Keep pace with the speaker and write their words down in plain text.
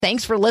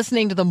Thanks for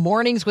listening to the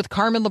Mornings with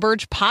Carmen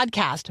LaBerge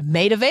podcast,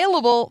 made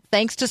available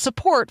thanks to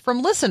support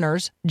from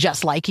listeners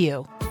just like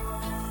you.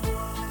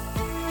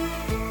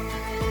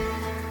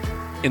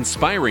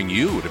 Inspiring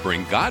you to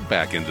bring God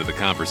back into the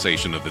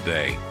conversation of the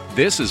day.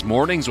 This is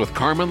Mornings with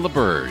Carmen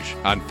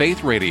LaBerge on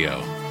Faith Radio.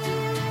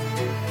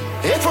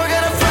 If we're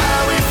gonna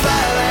fly, we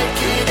fly like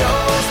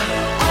eagles,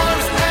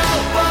 arms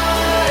held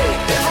wide.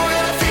 If we're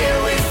gonna fear,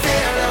 we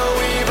fear no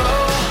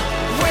evil.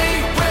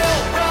 We will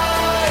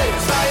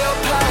rise. By your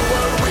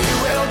power we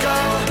will go.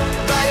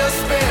 By your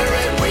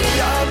spirit we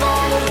are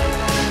bold.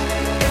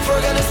 If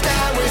we're gonna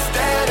stand, we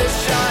stand as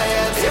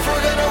giants. If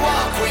we're gonna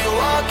walk, we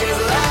walk as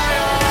lions.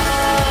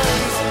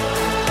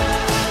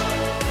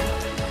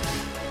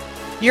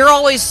 You're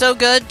always so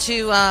good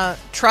to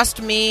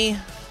trust me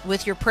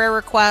with your prayer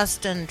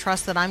request and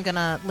trust that I'm going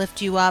to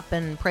lift you up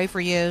and pray for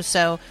you.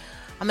 So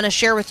I'm going to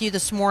share with you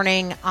this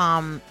morning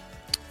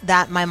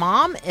that my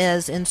mom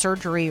is in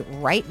surgery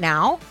right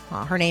now.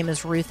 Her name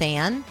is Ruth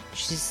Ann.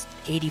 She's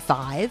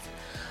 85.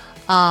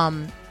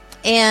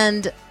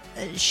 And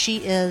she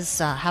is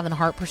having a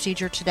heart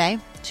procedure today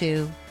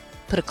to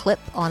put a clip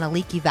on a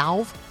leaky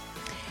valve.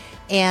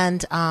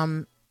 And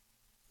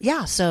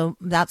so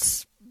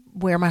that's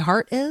where my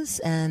heart is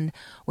and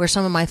where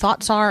some of my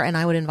thoughts are, and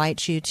I would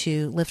invite you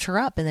to lift her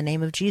up in the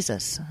name of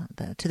Jesus,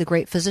 to the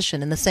great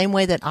physician, in the same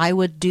way that I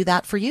would do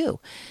that for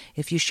you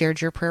if you shared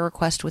your prayer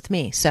request with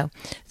me. So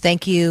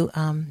thank you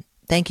in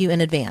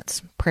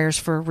advance. Prayers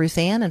for Ruth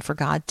Ann and for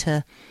God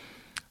to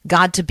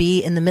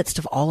be in the midst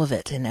of all of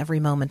it, in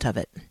every moment of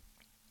it.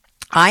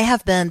 I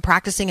have been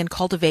practicing and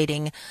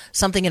cultivating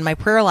something in my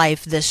prayer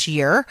life this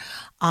year.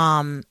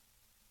 By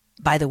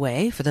the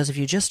way, for those of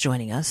you just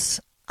joining us,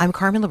 I'm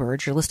Carmen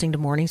LaBerge. You're listening to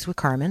Mornings with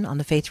Carmen on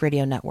the Faith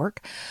Radio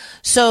Network.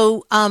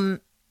 So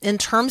in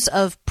terms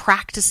of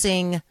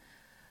practicing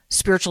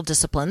spiritual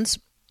disciplines,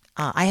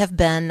 I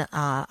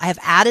have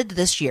added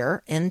this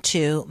year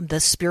into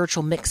the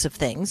spiritual mix of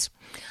things,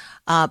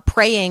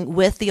 praying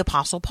with the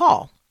Apostle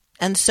Paul.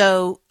 And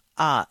so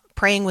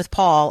praying with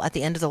Paul at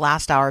the end of the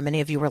last hour,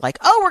 many of you were like,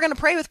 oh, we're going to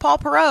pray with Paul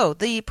Perot,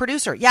 the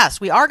producer. Yes,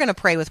 we are going to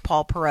pray with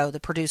Paul Perot, the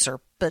producer,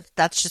 but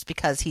that's just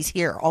because he's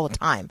here all the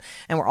time,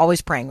 and we're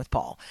always praying with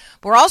Paul.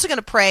 But we're also going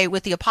to pray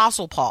with the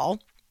Apostle Paul.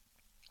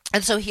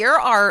 And so here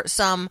are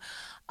some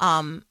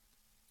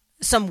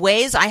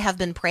ways I have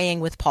been praying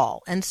with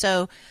Paul. And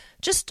so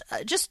just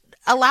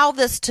allow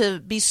this to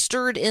be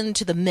stirred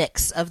into the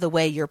mix of the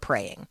way you're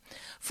praying.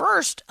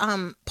 First,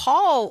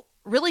 Paul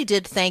really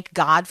did thank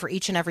God for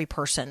each and every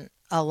person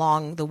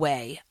along the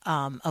way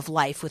of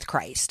life with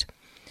Christ.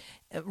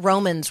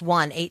 Romans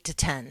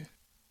 1:8-10.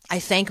 I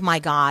thank my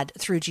God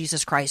through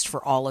Jesus Christ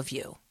for all of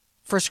you.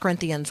 1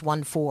 Corinthians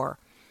 1:4.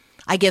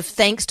 I give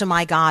thanks to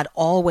my God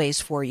always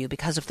for you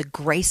because of the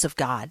grace of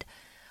God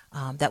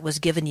that was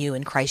given you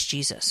in Christ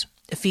Jesus.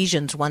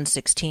 Ephesians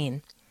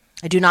 1:16.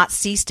 I do not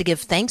cease to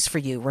give thanks for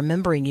you,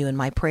 remembering you in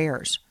my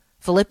prayers.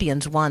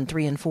 Philippians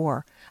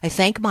 1:3-4. I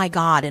thank my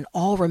God in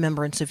all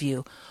remembrance of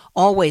you,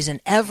 always in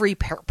every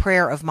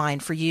prayer of mine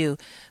for you,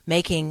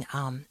 making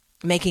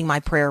my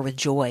prayer with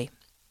joy.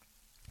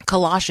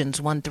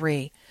 Colossians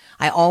 1:3.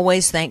 I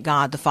always thank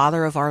God, the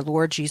Father of our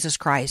Lord Jesus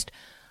Christ,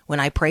 when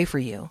I pray for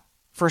you.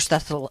 1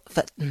 Thessalonians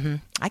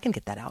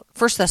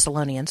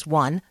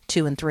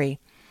 1:2-3.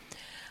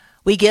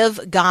 We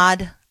give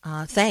God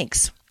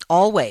thanks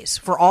always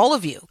for all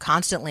of you,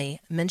 constantly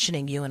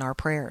mentioning you in our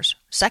prayers.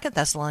 2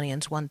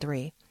 Thessalonians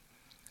 1:3.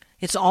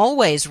 It's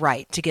always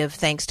right to give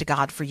thanks to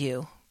God for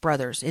you,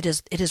 brothers. It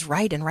is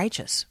right and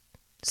righteous.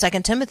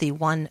 2 Timothy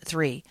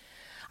 1:3.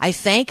 I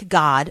thank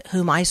God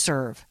whom I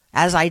serve,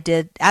 as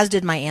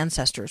did my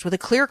ancestors, with a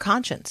clear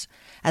conscience,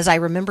 as I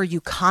remember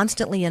you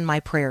constantly in my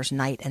prayers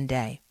night and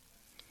day.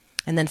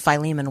 And then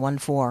Philemon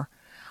 1:4.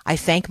 I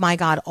thank my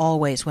God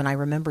always when I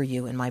remember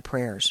you in my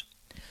prayers.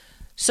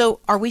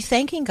 So are we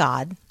thanking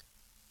God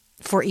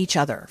for each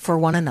other, for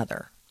one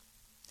another?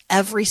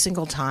 Every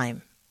single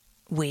time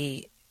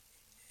we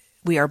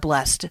are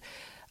blessed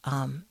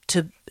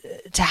to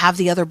have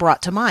the other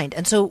brought to mind.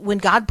 And so when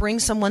God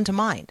brings someone to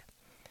mind,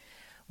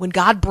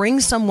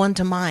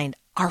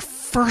 our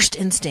first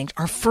instinct,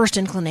 our first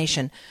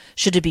inclination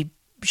should be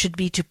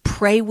to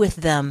pray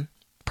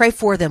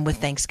for them with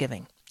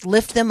thanksgiving.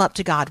 Lift them up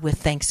to God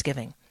with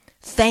thanksgiving,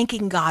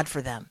 thanking God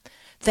for them,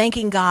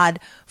 thanking God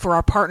for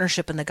our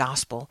partnership in the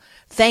gospel,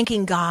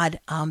 thanking God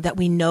that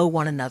we know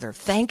one another,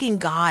 thanking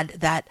God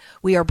that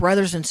we are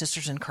brothers and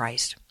sisters in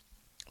Christ.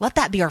 Let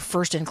that be our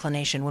first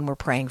inclination when we're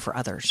praying for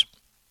others.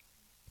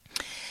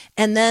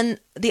 And then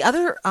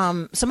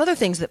some other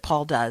things that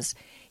Paul does,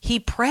 he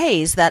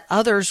prays that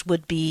others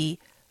would be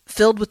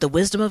filled with the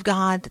wisdom of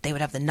God, that they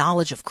would have the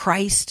knowledge of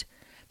Christ,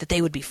 that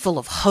they would be full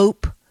of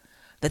hope,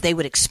 that they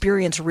would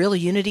experience real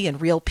unity and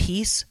real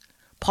peace.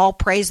 Paul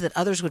prays that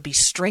others would be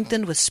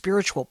strengthened with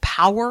spiritual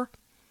power.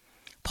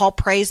 Paul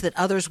prays that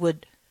others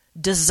would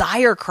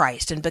desire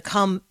Christ and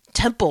become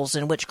temples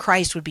in which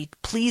Christ would be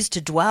pleased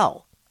to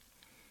dwell.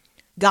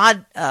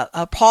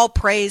 Paul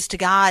prays to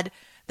God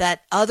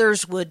that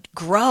others would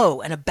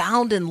grow and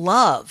abound in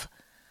love,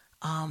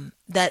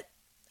 that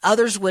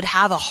others would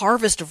have a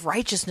harvest of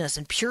righteousness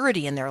and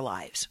purity in their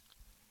lives.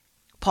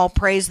 Paul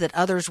prays that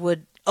others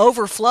would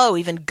overflow,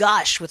 even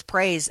gush with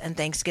praise and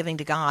thanksgiving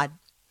to God.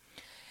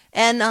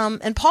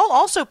 And Paul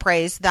also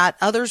prays that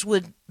others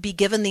would be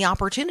given the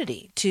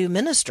opportunity to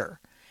minister,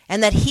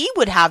 and that he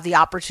would have the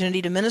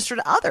opportunity to minister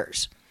to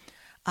others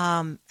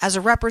as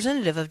a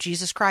representative of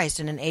Jesus Christ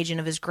and an agent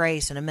of his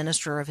grace and a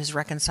minister of his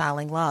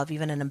reconciling love,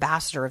 even an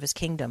ambassador of his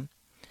kingdom.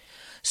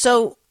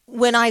 So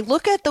when I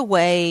look at the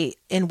ways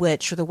in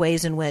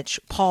which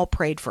Paul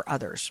prayed for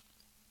others,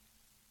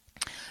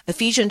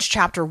 Ephesians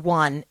chapter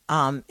 1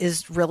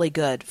 is really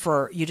good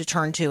for you to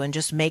turn to and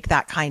just make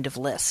that kind of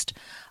list,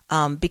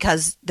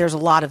 because there's a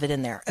lot of it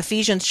in there.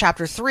 Ephesians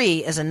chapter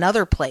 3 is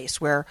another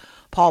place where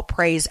Paul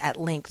prays at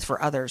length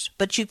for others.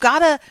 But you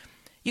gotta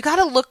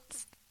look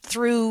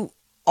through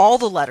all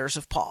the letters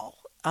of Paul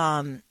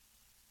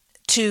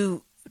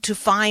to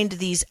find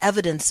these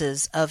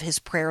evidences of his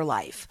prayer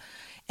life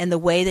and the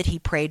way that he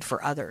prayed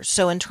for others.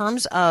 So in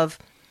terms of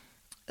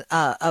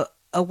a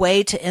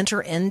way to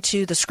enter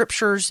into the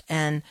scriptures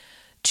and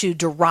to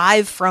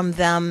derive from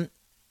them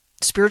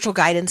spiritual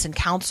guidance and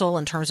counsel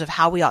in terms of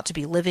how we ought to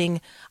be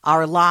living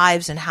our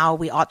lives and how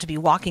we ought to be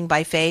walking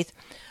by faith,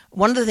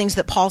 one of the things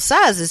that Paul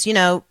says is,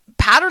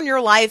 pattern your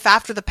life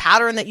after the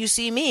pattern that you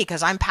see me,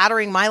 because I'm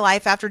patterning my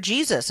life after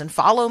Jesus, and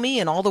follow me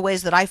in all the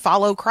ways that I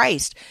follow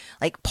Christ.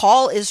 Like,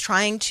 Paul is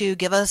trying to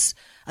give us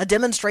a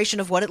demonstration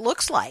of what it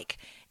looks like.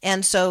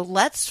 And so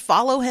let's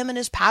follow him in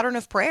his pattern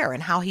of prayer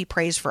and how he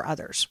prays for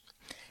others.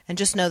 And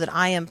just know that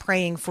I am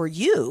praying for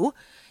you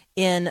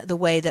in the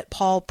way that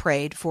Paul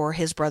prayed for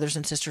his brothers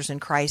and sisters in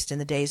Christ in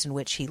the days in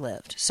which he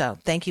lived. So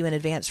thank you in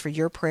advance for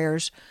your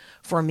prayers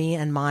for me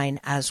and mine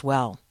as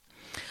well.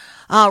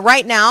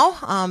 Right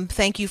now,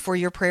 thank you for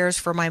your prayers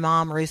for my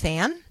mom, Ruth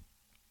Ann,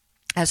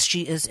 as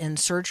she is in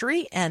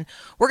surgery. And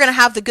we're going to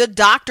have the good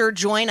doctor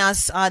join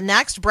us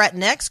next, Bret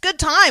Nicks. Good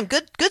time,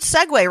 good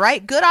segue,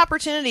 right? Good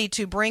opportunity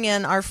to bring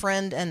in our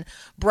friend and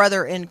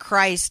brother in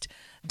Christ,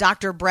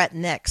 Dr. Bret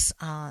Nicks.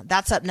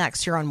 That's up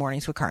next here on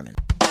Mornings with Carmen.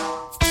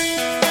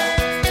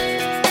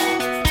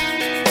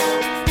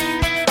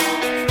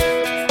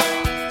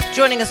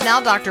 Joining us now,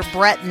 Dr.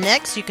 Bret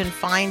Nicks. You can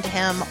find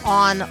him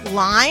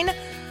online.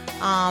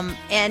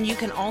 And you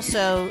can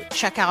also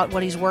check out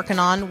what he's working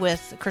on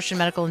with Christian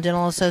Medical and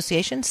Dental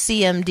Association,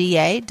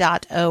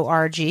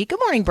 cmda.org. Good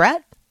morning,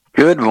 Bret.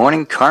 Good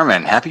morning,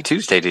 Carmen. Happy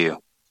Tuesday to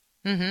you.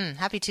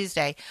 Happy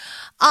Tuesday.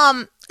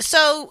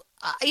 So,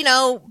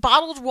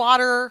 bottled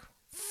water,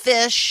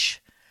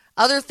 fish,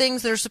 other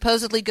things that are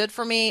supposedly good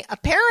for me,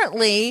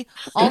 apparently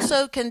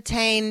also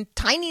contain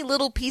tiny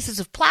little pieces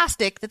of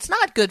plastic that's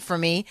not good for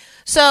me.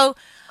 So,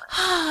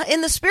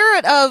 in the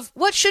spirit of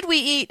what should we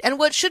eat and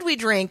what should we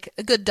drink,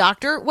 good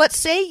doctor, what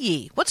say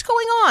ye? What's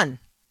going on?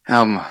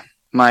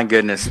 My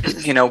goodness.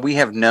 We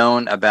have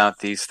known about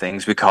these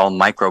things we call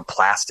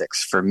microplastics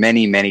for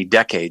many, many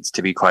decades,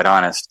 to be quite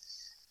honest.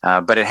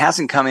 But it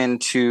hasn't come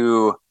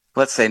into,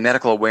 let's say,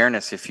 medical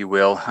awareness, if you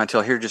will,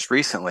 until here just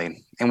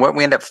recently. And what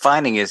we end up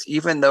finding is,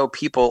 even though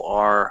people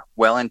are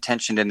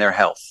well-intentioned in their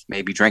health,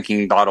 maybe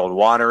drinking bottled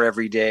water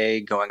every day,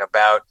 going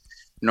about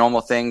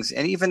normal things,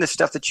 and even the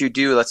stuff that you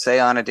do, let's say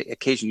on an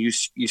occasion you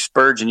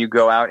spurge and you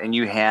go out and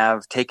you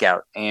have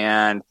takeout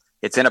and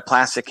it's in a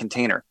plastic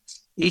container.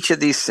 Each of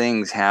these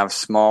things have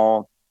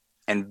small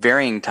and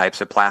varying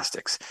types of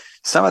plastics.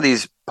 Some of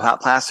these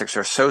plastics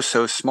are so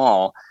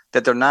small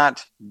that they're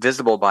not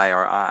visible by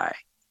our eye.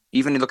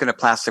 Even look at a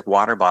plastic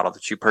water bottle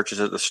that you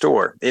purchase at the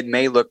store, it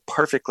may look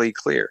perfectly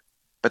clear,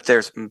 but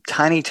there's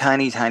tiny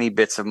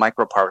bits of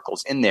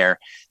microparticles in there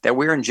that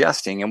we're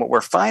ingesting. And what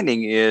we're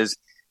finding is,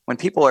 when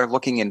people are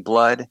looking in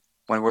blood,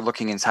 when we're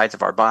looking inside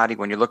of our body,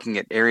 when you're looking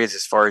at areas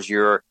as far as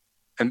your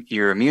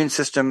immune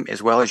system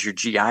as well as your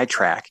GI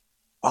tract,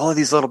 all of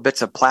these little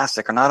bits of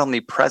plastic are not only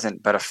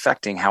present, but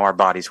affecting how our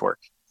bodies work.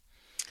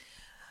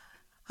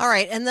 All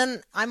right. And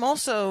then I'm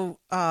also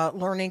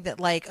learning that,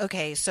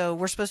 so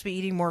we're supposed to be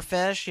eating more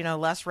fish,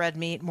 less red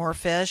meat, more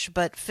fish,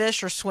 but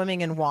fish are swimming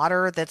in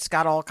water that's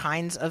got all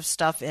kinds of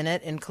stuff in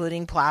it,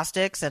 including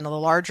plastics. And the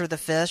larger the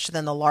fish,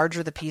 then the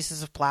larger the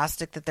pieces of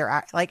plastic that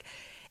they're like.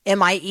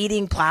 Am I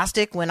eating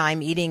plastic when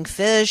I'm eating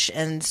fish?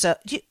 And so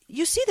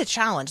you see the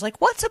challenge.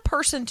 Like, what's a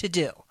person to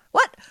do?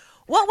 What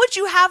would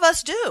you have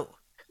us do?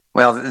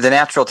 Well, the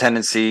natural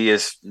tendency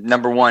is,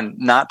 number one,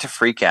 not to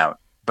freak out,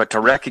 but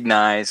to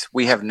recognize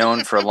we have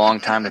known for a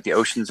long time that the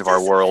oceans of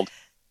our world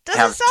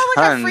have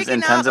tons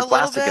and tons of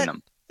plastic in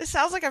them. It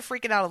sounds like I'm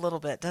freaking out a little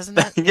bit, doesn't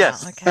it?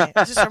 Yes. Yeah, okay.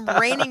 I'm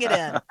reining it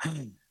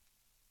in.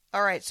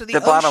 All right. So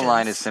the bottom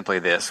line is simply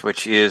this,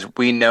 which is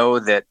we know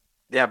that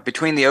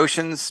between the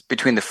oceans,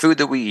 between the food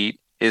that we eat,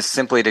 is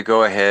simply to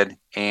go ahead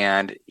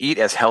and eat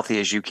as healthy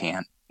as you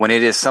can. When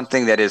it is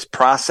something that is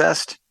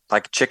processed,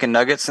 like chicken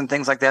nuggets and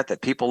things like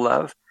that people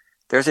love,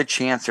 there's a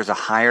chance there's a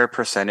higher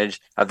percentage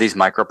of these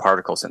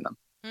microparticles in them.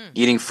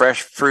 Eating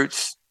fresh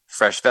fruits,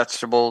 fresh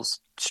vegetables,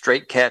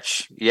 straight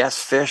catch,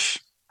 yes, fish,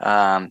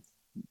 that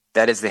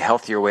is the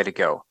healthier way to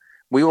go.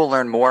 We will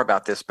learn more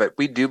about this, but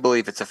we do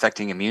believe it's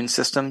affecting immune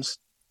systems.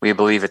 We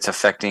believe it's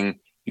affecting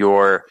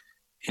your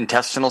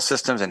intestinal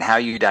systems and how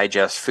you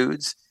digest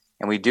foods.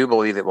 And we do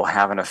believe it will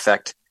have an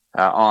effect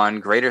on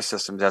greater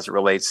systems as it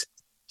relates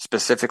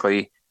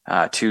specifically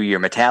to your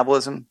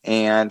metabolism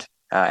and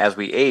as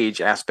we age,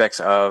 aspects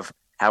of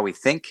how we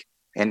think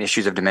and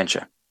issues of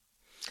dementia.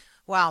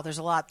 Wow, there's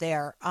a lot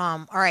there.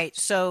 All right,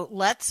 so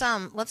let's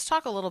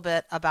talk a little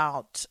bit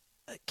about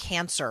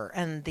cancer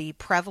and the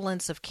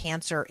prevalence of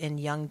cancer in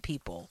young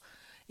people.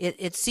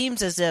 It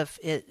seems as if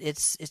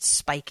it's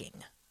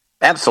spiking.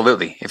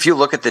 Absolutely. If you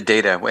look at the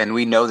data, and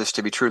we know this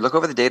to be true, look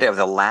over the data of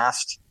the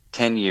last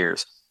 10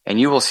 years, and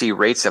you will see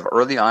rates of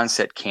early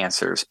onset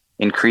cancers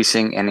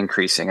increasing and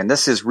increasing. And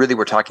this is really,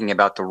 we're talking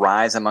about the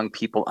rise among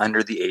people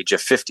under the age of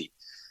 50.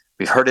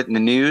 We've heard it in the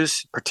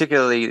news,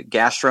 particularly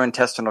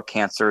gastrointestinal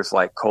cancers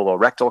like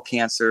colorectal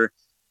cancer,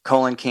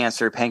 colon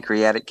cancer,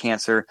 pancreatic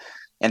cancer,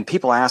 and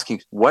people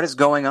asking, what is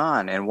going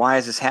on and why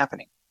is this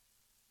happening?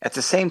 At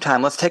the same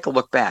time, let's take a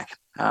look back.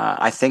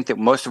 I think that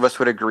most of us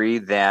would agree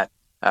that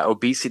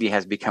obesity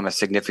has become a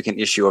significant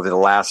issue over the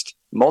last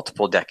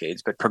multiple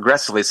decades, but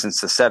progressively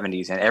since the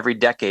 70s and every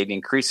decade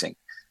increasing.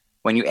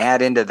 When you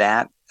add into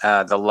that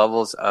the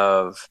levels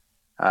of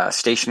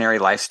stationary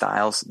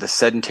lifestyles, the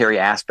sedentary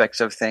aspects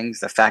of things,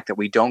 the fact that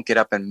we don't get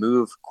up and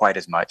move quite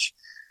as much.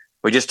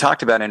 We just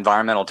talked about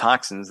environmental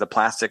toxins, the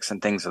plastics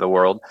and things of the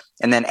world,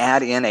 and then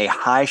add in a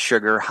high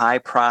sugar, high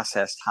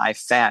processed, high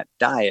fat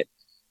diet.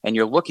 And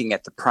you're looking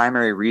at the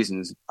primary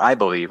reasons, I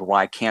believe,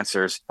 why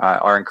cancers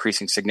are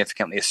increasing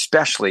significantly,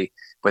 especially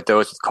with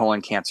those with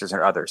colon cancers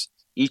or others.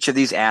 Each of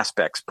these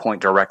aspects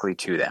point directly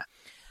to that.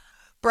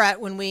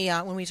 Brett, when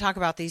we talk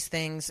about these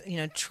things,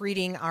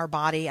 treating our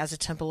body as a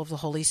temple of the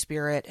Holy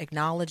Spirit,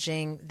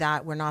 acknowledging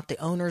that we're not the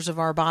owners of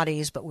our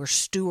bodies, but we're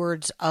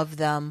stewards of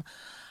them.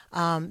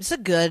 It's a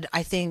good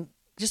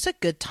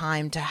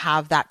time to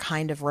have that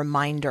kind of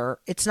reminder.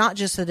 It's not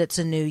just that it's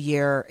a new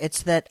year.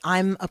 It's that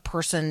I'm a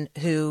person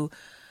who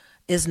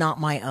is not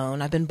my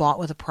own. I've been bought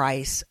with a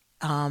price.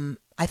 I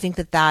think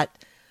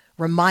that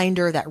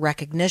reminder, that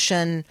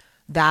recognition,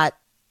 that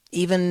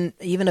even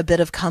a bit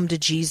of come to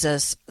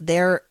Jesus,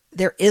 there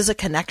is a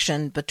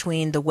connection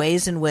between the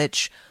ways in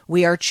which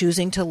we are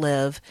choosing to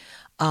live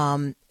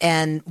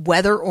and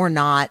whether or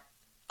not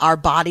our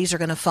bodies are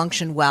going to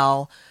function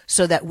well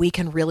so that we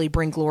can really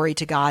bring glory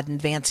to God and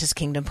advance his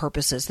kingdom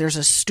purposes. There's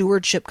a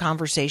stewardship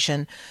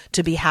conversation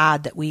to be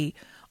had that we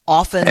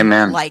often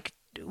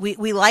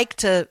we like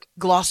to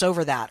gloss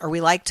over that, or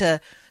we like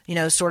to,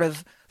 sort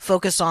of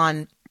focus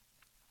on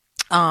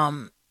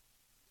the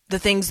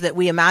things that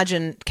we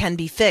imagine can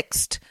be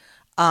fixed.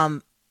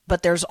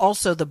 But there's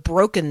also the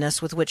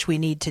brokenness with which we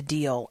need to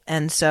deal.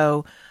 And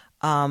so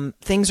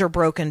things are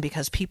broken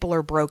because people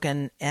are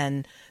broken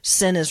and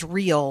sin is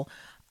real.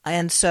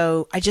 And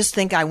so I just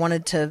think I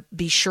wanted to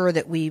be sure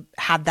that we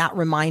had that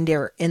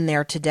reminder in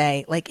there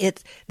today.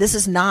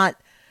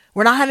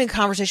 We're not having a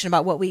conversation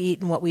about what we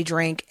eat and what we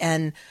drink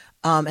and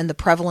the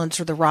prevalence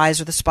or the rise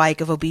or the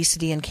spike of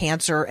obesity and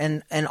cancer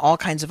and all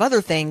kinds of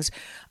other things,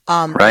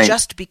 right.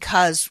 Just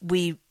because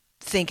we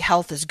think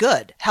health is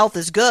good. Health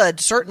is good,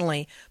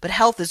 certainly, but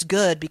health is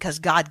good because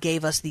God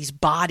gave us these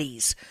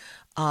bodies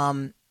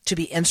to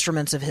be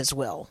instruments of his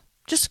will.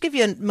 Just to give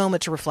you a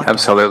moment to reflect.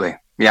 Absolutely.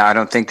 Yeah, I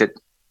don't think that.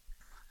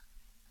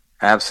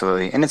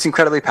 Absolutely. And it's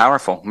incredibly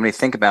powerful when we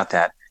think about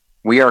that.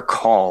 We are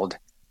called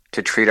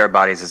to treat our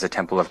bodies as a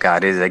temple of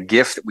God. It is a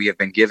gift that we have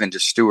been given to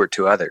steward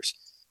to others.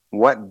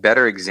 What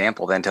better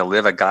example than to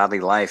live a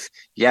godly life?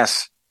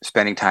 Yes,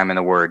 spending time in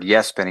the Word.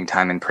 Yes, spending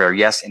time in prayer.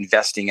 Yes,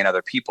 investing in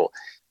other people.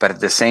 But at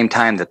the same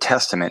time, the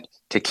testament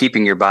to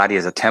keeping your body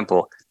as a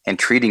temple and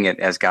treating it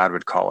as God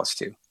would call us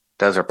to.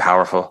 Those are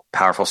powerful,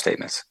 powerful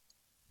statements.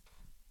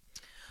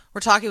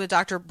 We're talking with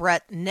Dr.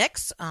 Bret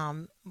Nicks.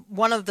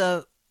 One of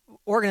the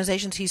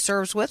organizations he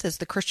serves with is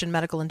the Christian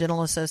Medical and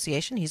Dental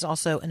Association. He's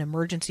also an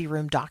emergency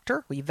room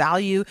doctor. We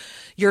value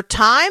your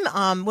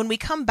time. When we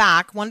come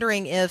back,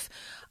 wondering if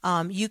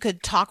you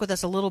could talk with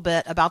us a little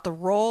bit about the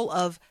role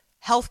of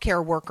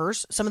healthcare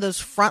workers, some of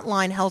those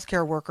frontline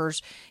healthcare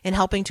workers, in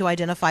helping to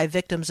identify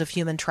victims of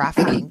human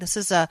trafficking. This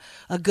is a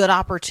good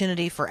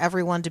opportunity for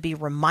everyone to be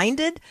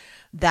reminded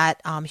that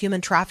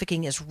human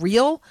trafficking is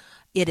real,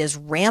 it is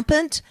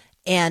rampant,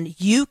 and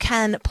you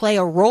can play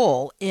a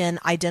role in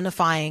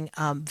identifying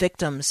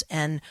victims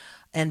and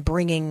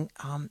bringing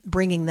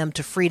them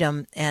to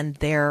freedom and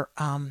their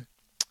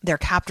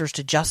captors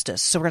to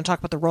justice. So we're going to talk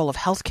about the role of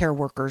healthcare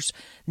workers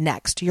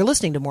next. You're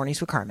listening to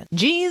Mornings with Carmen.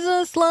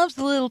 Jesus loves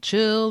the little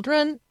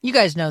children. You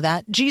guys know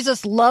that.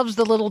 Jesus loves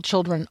the little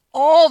children,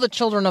 all the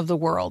children of the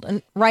world.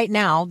 And right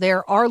now,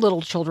 there are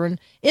little children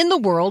in the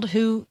world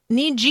who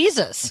need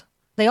Jesus.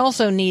 They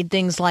also need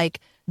things like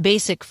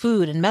basic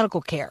food and medical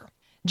care.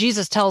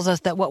 Jesus tells us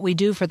that what we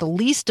do for the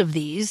least of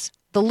these,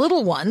 the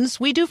little ones,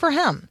 we do for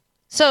him.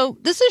 So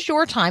this is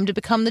your time to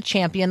become the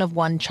champion of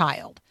one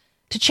child,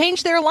 to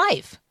change their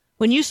life.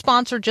 When you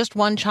sponsor just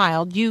one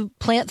child, you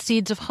plant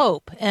seeds of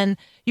hope, and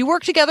you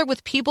work together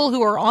with people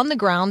who are on the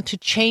ground to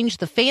change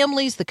the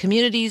families, the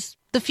communities,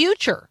 the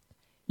future.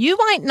 You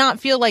might not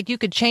feel like you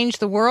could change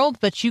the world,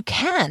 but you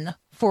can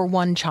for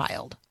one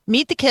child.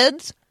 Meet the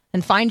kids,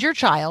 and find your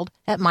child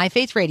at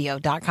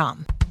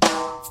myfaithradio.com.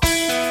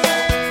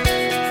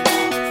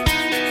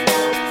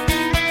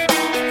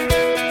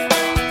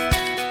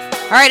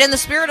 All right, in the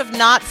spirit of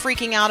not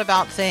freaking out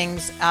about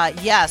things,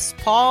 yes,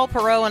 Paul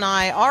Perot and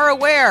I are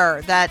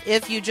aware that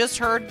if you just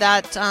heard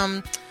that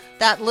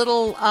that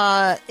little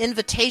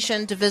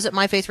invitation to visit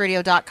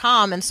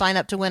myfaithradio.com and sign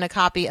up to win a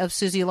copy of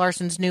Susie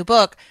Larson's new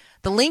book,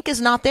 the link is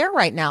not there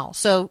right now.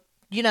 So,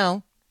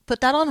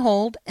 put that on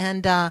hold,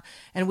 and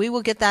we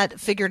will get that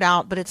figured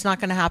out, but it's not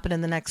going to happen in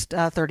the next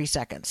 30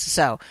 seconds.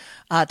 So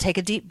take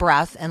a deep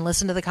breath and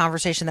listen to the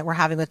conversation that we're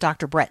having with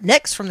Dr. Bret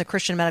Nicks from the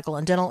Christian Medical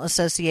and Dental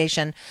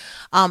Association.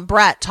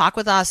 Bret, talk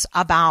with us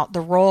about the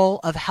role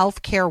of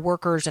healthcare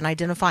workers in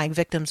identifying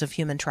victims of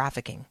human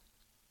trafficking.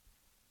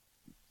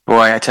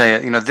 Boy, I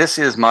tell you, this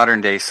is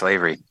modern day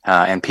slavery,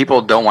 and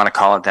people don't want to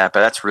call it that, but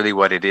that's really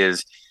what it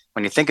is.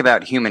 When you think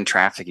about human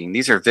trafficking,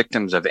 these are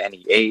victims of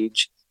any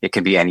age. It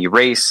can be any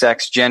race,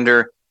 sex,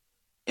 gender,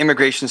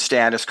 immigration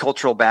status,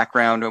 cultural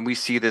background, and we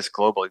see this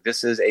globally.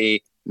 This is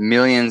a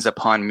millions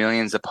upon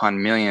millions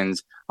upon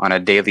millions on a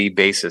daily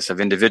basis of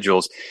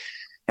individuals.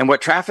 And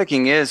what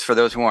trafficking is, for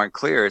those who aren't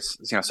clear, it's,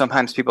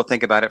 sometimes people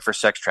think about it for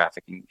sex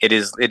trafficking. It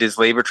is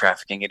labor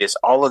trafficking. It is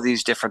all of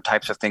these different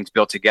types of things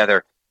built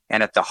together.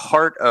 And at the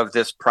heart of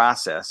this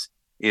process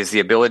is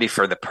the ability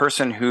for the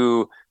person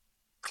who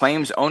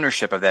claims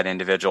ownership of that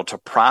individual to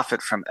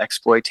profit from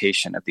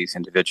exploitation of these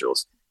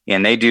individuals.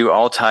 And they do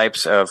all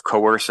types of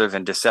coercive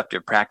and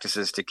deceptive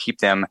practices to keep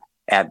them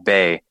at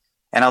bay.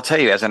 And I'll tell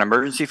you, as an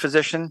emergency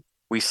physician,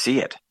 we see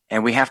it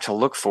and we have to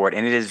look for it.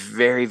 And it is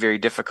very, very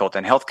difficult.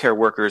 And healthcare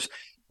workers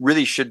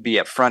really should be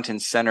at front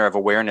and center of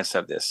awareness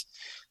of this.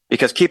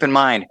 Because keep in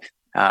mind,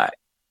 at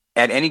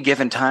any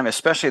given time,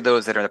 especially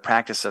those that are in the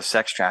practice of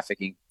sex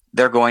trafficking,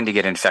 they're going to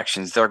get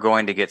infections, they're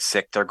going to get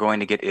sick, they're going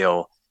to get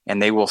ill,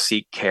 and they will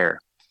seek care.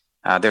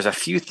 There's a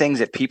few things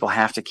that people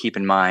have to keep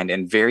in mind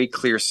and very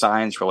clear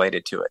signs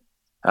related to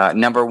it.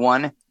 Number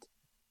one,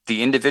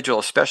 the individual,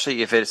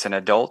 especially if it's an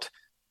adult,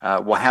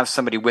 will have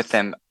somebody with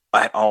them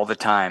at all the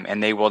time,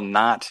 and they will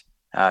not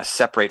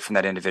separate from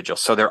that individual.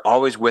 So they're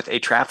always with a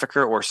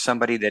trafficker or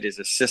somebody that is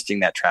assisting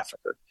that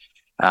trafficker.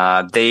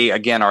 They,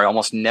 again, are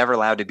almost never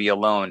allowed to be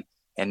alone.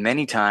 And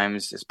many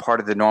times, as part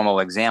of the normal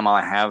exam,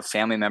 I'll have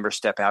family members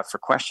step out for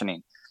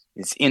questioning.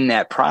 It's in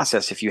that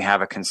process, if you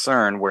have a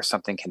concern, where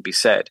something can be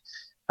said.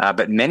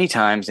 But many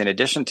times, in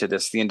addition to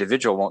this, the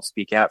individual won't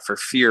speak out for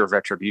fear of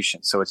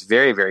retribution. So it's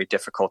very, very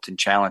difficult and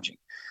challenging.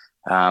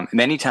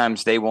 Many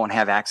times they won't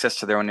have access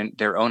to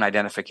their own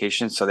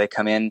identification. So they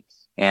come in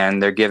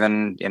and they're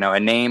given, a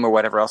name or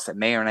whatever else that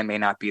may or may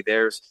not be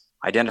theirs.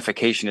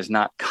 Identification is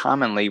not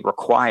commonly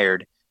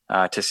required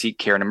to seek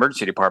care in an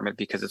emergency department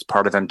because it's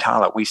part of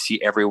EMTALA. We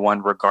see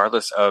everyone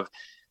regardless of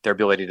their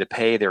ability to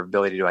pay, their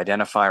ability to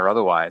identify or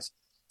otherwise.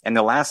 And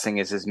the last thing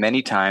is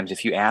many times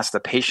if you ask the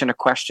patient a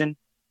question,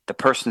 the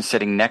person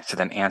sitting next to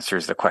them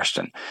answers the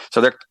question. So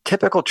they're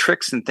typical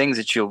tricks and things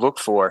that you look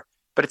for,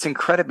 but it's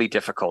incredibly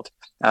difficult.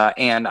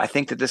 And I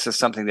think that this is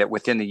something that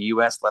within the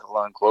U.S., let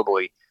alone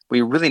globally,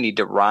 we really need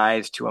to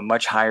rise to a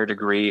much higher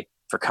degree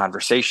for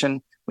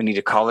conversation. We need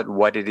to call it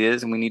what it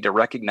is, and we need to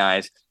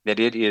recognize that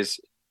it is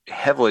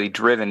heavily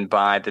driven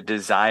by the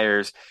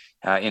desires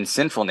in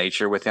sinful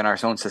nature within our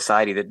own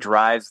society that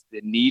drives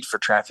the need for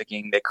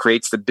trafficking, that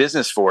creates the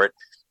business for it.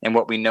 And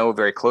what we know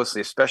very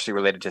closely, especially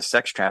related to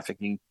sex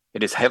trafficking,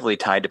 it is heavily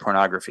tied to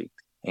pornography,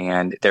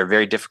 and they're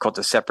very difficult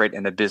to separate,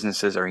 and the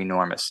businesses are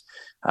enormous.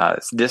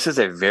 This is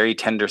a very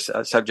tender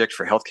subject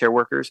for healthcare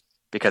workers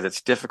because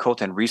it's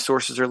difficult and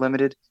resources are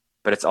limited,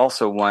 but it's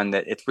also one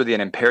that it's really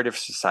an imperative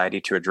for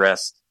society to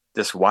address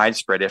this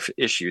widespread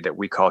issue that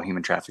we call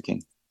human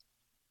trafficking.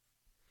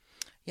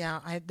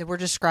 Yeah, we're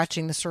just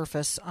scratching the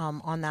surface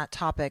on that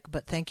topic,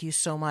 but thank you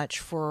so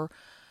much for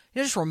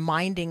just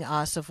reminding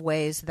us of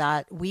ways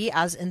that we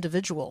as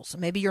individuals,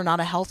 maybe you're not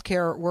a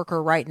healthcare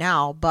worker right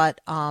now, but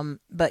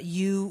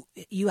you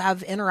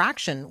have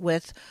interaction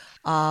with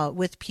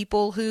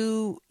people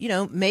who,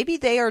 maybe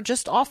they are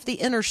just off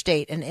the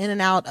interstate and in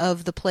and out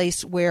of the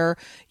place where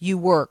you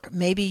work.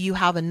 Maybe you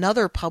have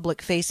another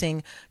public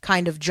facing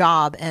kind of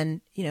job, and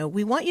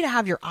we want you to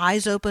have your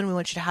eyes open. We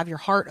want you to have your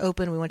heart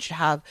open. We want you to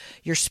have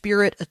your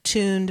spirit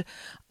attuned,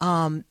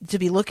 to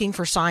be looking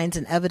for signs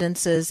and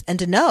evidences, and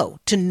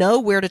to know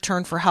where to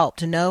turn for help,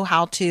 to know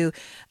how to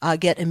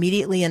get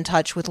immediately in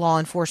touch with law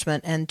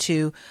enforcement, and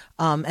to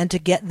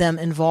get them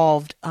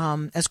involved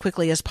as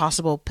quickly as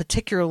possible,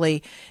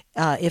 particularly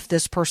if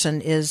this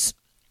person is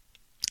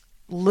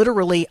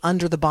literally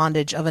under the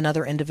bondage of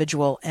another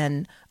individual,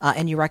 and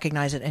you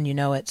recognize it and you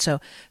know it.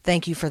 So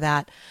thank you for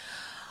that.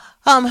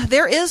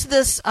 There is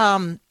this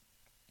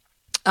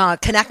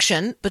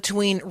connection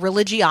between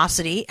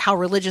religiosity, how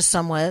religious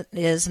someone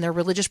is, and their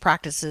religious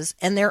practices,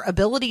 and their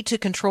ability to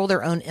control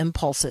their own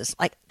impulses.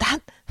 Like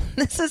that,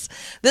 this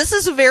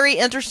is very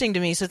interesting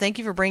to me. So thank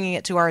you for bringing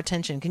it to our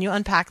attention. Can you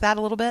unpack that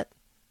a little bit?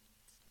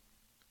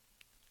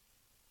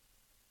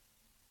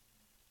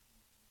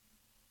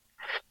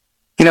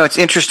 It's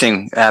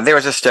interesting. There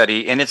was a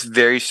study, and it's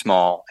very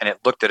small, and it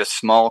looked at a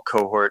small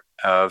cohort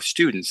of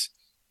students,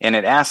 and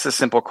it asked the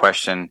simple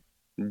question,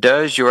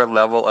 does your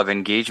level of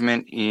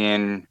engagement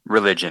in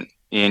religion,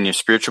 in your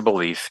spiritual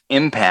belief,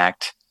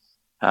 impact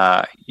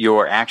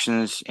your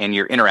actions and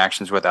your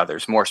interactions with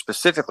others? More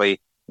specifically,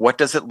 what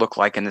does it look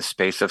like in the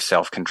space of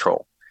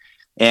self-control?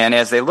 And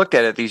as they looked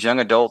at it, these young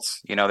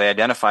adults, they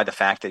identified the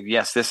fact that,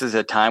 yes, this is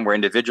a time where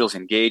individuals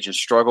engage and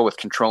struggle with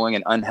controlling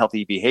and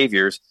unhealthy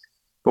behaviors.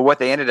 But what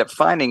they ended up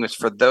finding was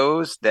for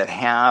those that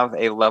have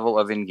a level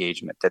of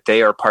engagement, that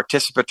they are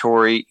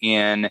participatory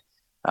in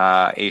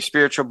a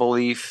spiritual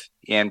belief,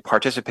 in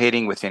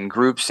participating within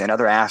groups and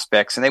other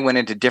aspects, and they went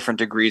into different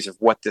degrees of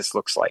what this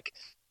looks like.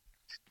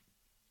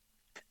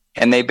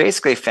 And they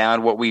basically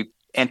found what we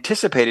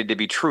anticipated to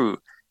be true,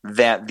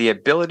 that the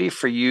ability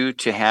for you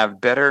to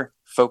have better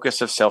focus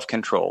of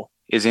self-control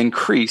is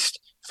increased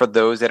for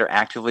those that are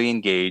actively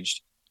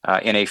engaged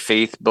in a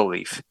faith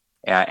belief,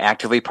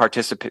 actively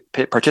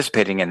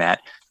participating in that.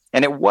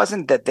 And it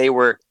wasn't that they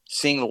were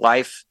seeing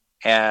life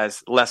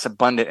as less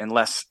abundant and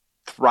less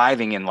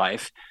thriving in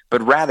life,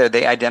 but rather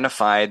they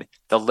identified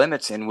the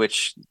limits in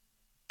which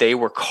they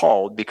were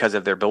called because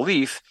of their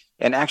belief,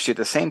 and actually at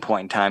the same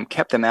point in time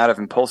kept them out of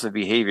impulsive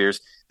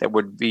behaviors that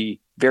would be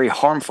very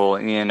harmful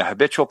in a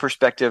habitual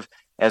perspective,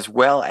 as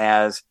well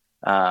as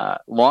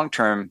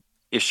long-term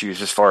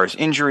issues as far as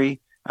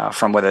injury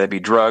from whether it be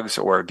drugs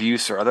or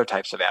abuse or other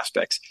types of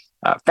aspects.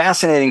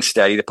 Fascinating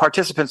study. The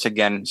participants,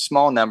 again,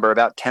 small number,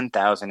 about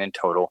 10,000 in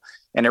total,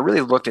 and it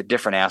really looked at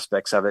different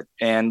aspects of it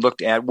and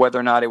looked at whether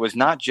or not it was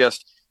not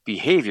just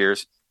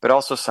behaviors, but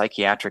also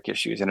psychiatric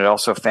issues. And it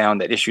also found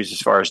that issues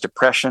as far as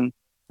depression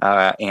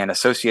and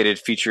associated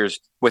features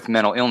with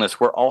mental illness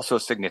were also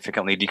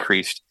significantly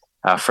decreased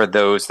for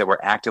those that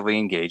were actively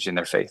engaged in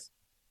their faith.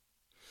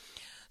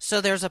 So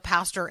there's a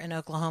pastor in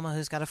Oklahoma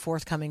who's got a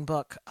forthcoming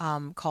book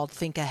called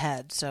Think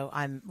Ahead. So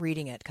I'm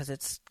reading it because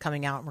it's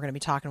coming out, and we're going to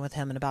be talking with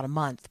him in about a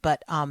month.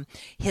 But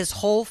his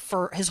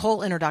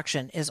whole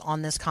introduction is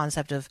on this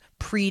concept of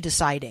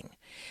pre-deciding.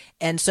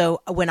 And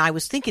so when I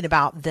was thinking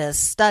about this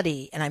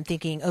study, and I'm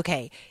thinking,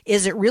 okay,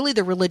 is it really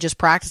the religious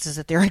practices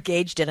that they're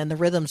engaged in and the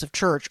rhythms of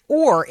church,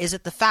 or is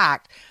it the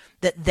fact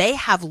that they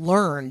have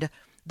learned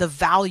the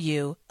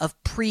value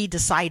of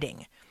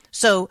pre-deciding?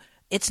 So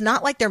it's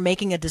not like they're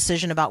making a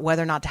decision about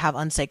whether or not to have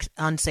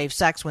unsafe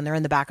sex when they're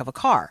in the back of a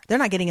car. They're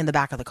not getting in the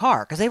back of the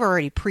car because they've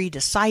already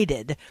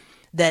pre-decided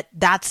that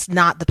that's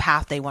not the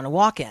path they want to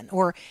walk in.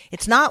 Or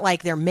it's not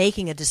like they're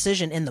making a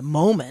decision in the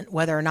moment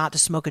whether or not to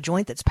smoke a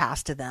joint that's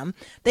passed to them.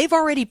 They've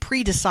already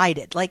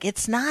pre-decided. Like,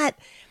 it's not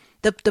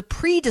the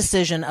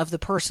pre-decision of the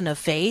person of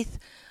faith,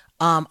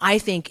 I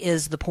think,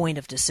 is the point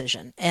of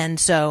decision. And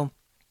so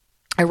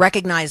I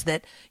recognize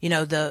that,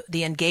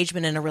 the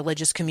engagement in a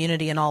religious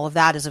community and all of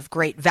that is of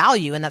great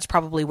value, and that's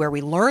probably where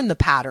we learn the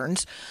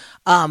patterns.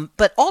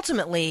 But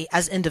ultimately,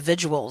 as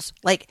individuals,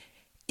 you're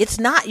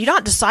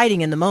not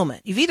deciding in the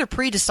moment. You've either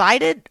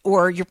pre-decided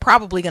or you're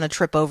probably going to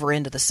trip over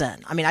into the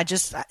sin. I mean,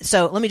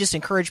 so let me just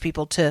encourage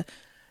people to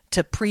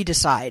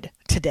pre-decide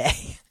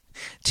today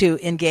to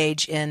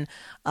engage in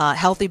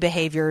healthy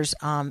behaviors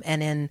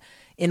and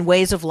in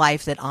ways of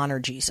life that honor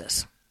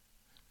Jesus.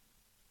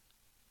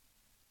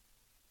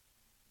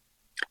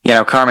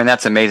 Carmen,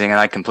 that's amazing, and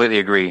I completely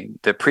agree.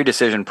 The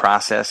pre-decision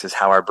process is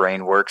how our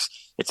brain works.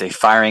 It's a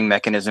firing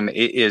mechanism.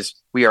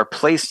 We are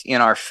placed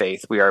in our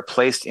faith. We are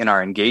placed in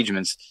our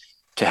engagements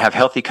to have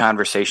healthy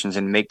conversations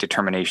and make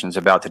determinations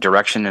about the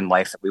direction in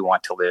life that we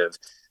want to live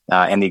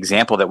and the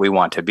example that we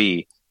want to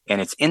be.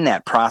 And it's in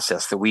that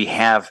process that we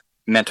have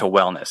mental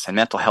wellness. And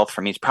mental health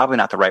for me is probably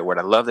not the right word.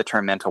 I love the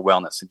term mental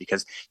wellness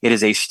because it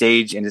is a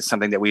stage and it's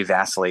something that we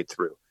vacillate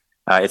through.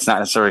 It's not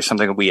necessarily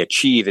something that we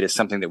achieve. It is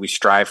something that we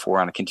strive for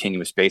on a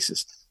continuous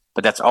basis.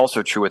 But that's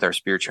also true with our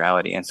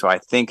spirituality. And so I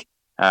think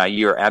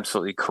you're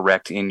absolutely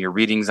correct in your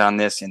readings on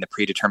this in the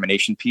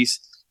predetermination piece.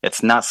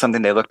 It's not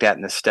something they looked at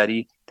in the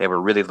study. They were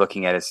really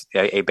looking at as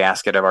a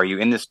basket of, are you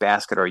in this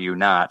basket or are you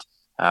not?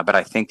 But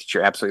I think that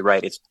you're absolutely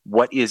right. It's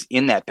what is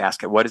in that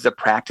basket. What is the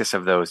practice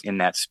of those in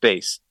that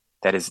space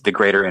that is the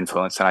greater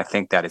influence? And I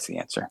think that is the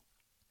answer.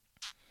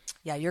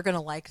 Yeah, you're going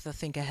to like the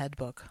Think Ahead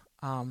book.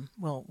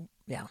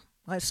 Yeah.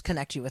 I'll just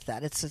connect you with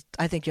that.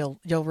 I think you'll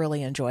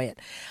really enjoy it.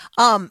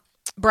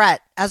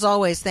 Bret, as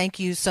always, thank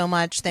you so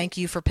much. Thank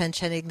you for pinch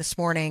hitting this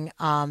morning.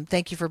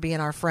 Thank you for being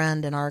our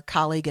friend and our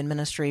colleague in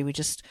ministry. We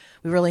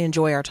really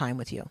enjoy our time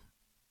with you.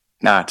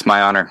 No, it's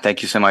my honor.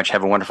 Thank you so much.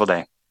 Have a wonderful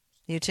day.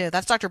 You too.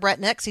 That's Dr. Bret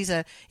Nicks. He's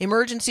an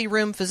emergency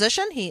room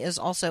physician. He is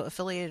also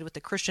affiliated with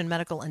the Christian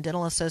Medical and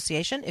Dental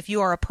Association. If you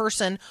are a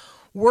person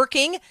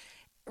working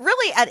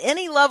really at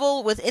any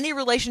level with any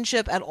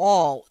relationship at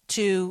all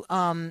to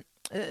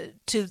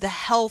the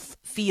health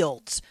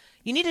fields,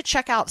 you need to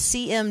check out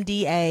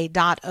cmda.org.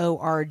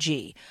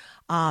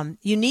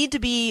 You need to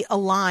be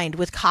aligned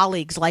with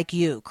colleagues like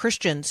you,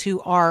 Christians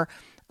who are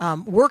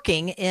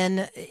working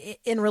in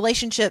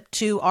relationship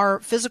to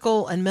our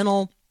physical and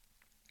mental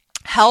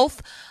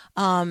health,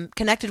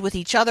 connected with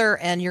each other,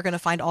 and you're going to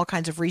find all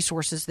kinds of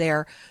resources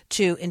there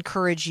to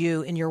encourage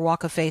you in your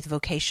walk of faith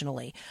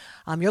vocationally.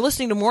 You're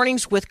listening to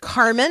Mornings with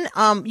Carmen.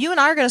 You and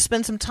I are going to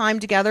spend some time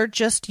together,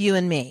 just you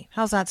and me.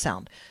 How's that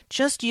sound?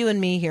 Just you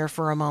and me here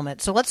for a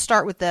moment. So let's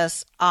start with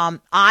this.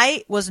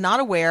 I was not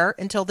aware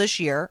until this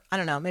year. I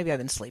don't know. Maybe I've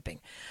been sleeping.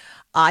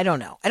 I don't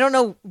know. I don't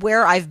know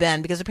where I've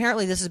been, because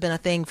apparently this has been a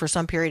thing for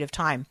some period of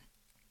time.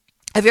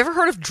 Have you ever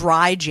heard of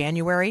dry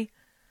January?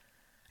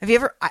 Have you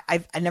ever?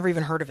 I've never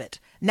even heard of it.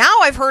 Now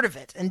I've heard of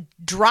it. And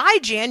dry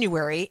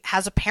January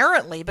has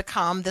apparently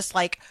become this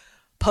like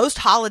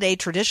post-holiday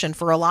tradition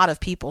for a lot of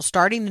people,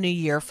 starting the new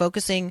year,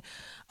 focusing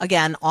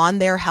again on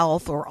their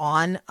health or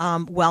on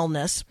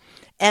wellness.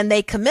 And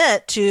they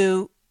commit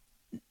to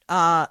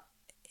a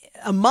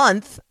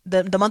month,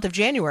 the month of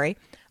January,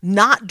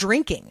 not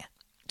drinking.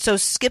 So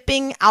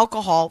skipping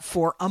alcohol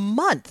for a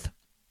month.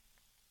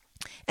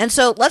 And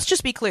so let's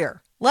just be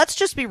clear. Let's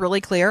just be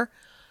really clear.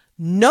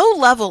 No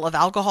level of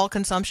alcohol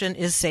consumption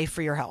is safe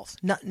for your health.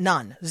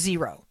 None.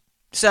 Zero.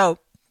 So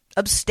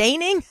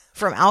abstaining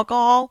from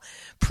alcohol,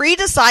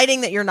 pre-deciding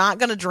that you're not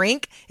going to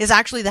drink, is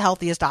actually the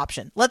healthiest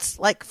option. Let's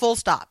like full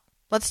stop.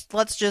 Let's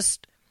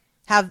just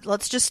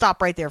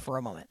stop right there for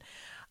a moment.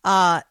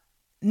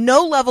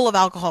 No level of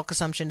alcohol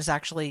consumption is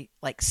actually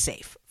like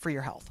safe for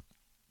your health.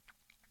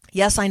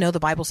 Yes, I know the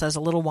Bible says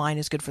a little wine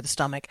is good for the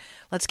stomach.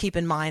 Let's keep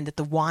in mind that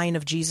the wine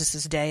of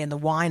Jesus' day and the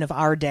wine of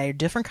our day are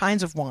different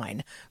kinds of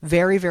wine.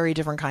 Very, very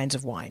different kinds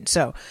of wine.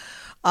 So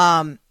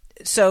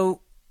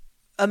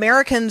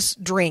Americans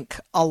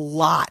drink a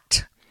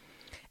lot.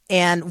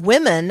 And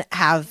women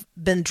have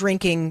been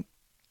drinking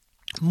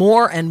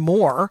more and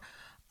more,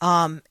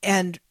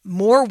 and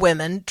more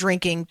women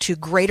drinking to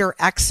greater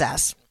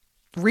excess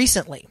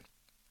recently.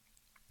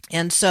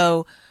 And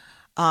so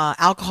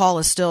alcohol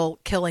is still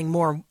killing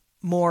more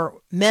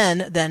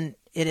men than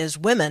it is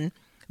women,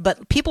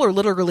 but people are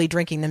literally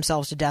drinking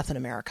themselves to death in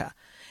America.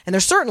 And they're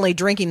certainly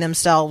drinking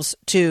themselves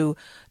to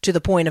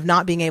the point of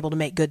not being able to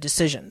make good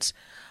decisions.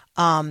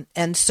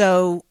 And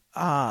so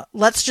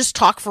let's just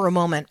talk for a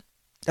moment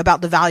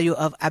about the value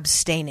of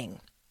abstaining.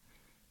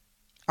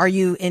 Are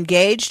you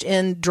engaged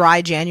in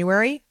dry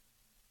January?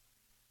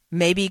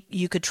 Maybe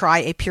you could try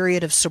a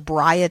period of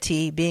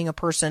sobriety, being a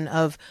person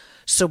of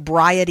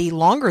sobriety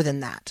longer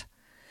than that.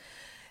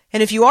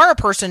 And if you are a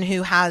person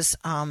who has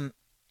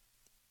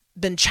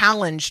been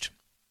challenged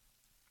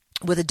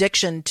with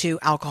addiction to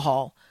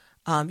alcohol,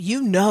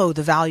 you know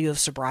the value of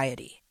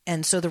sobriety.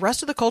 And so the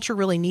rest of the culture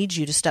really needs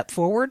you to step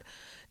forward,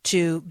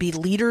 to be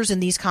leaders in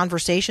these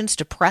conversations,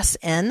 to press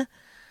in.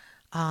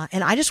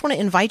 And I just want to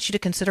invite you to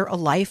consider a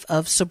life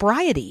of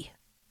sobriety,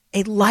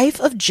 a life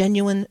of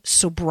genuine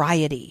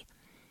sobriety.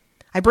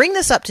 I bring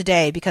this up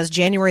today because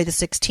January the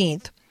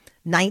 16th,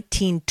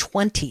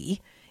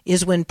 1920,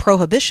 is when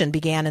prohibition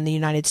began in the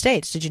United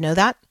States. Did you know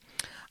that?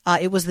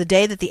 It was the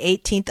day that the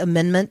 18th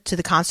Amendment to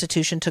the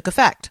Constitution took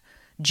effect,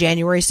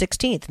 January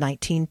 16th,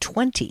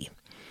 1920.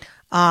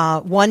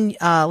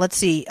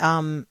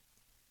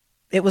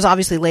 It was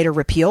obviously later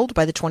repealed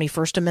by the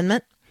 21st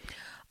Amendment.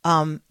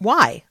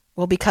 Why?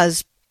 Well,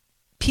 because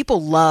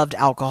people loved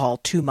alcohol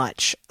too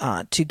much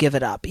to give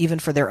it up, even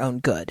for their own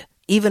good,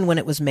 even when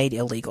it was made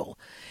illegal.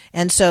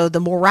 And so the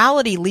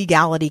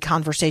morality-legality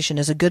conversation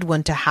is a good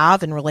one to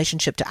have in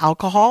relationship to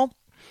alcohol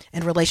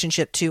and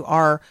relationship to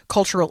our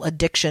cultural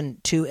addiction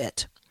to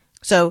it.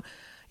 So,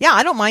 yeah,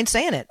 I don't mind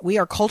saying it. We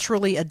are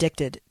culturally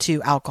addicted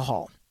to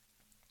alcohol.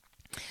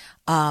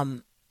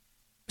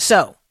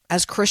 So,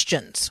 as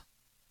Christians,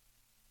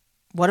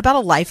 what about a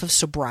life of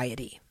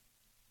sobriety?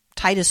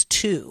 Titus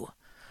 2.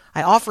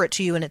 I offer it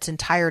to you in its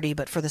entirety,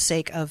 but for the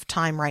sake of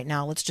time right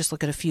now, let's just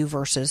look at a few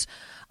verses,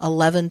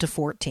 11 to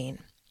 14.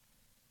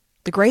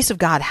 The grace of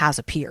God has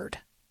appeared,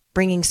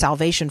 bringing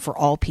salvation for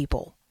all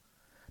people.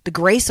 The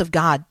grace of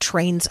God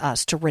trains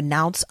us to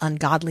renounce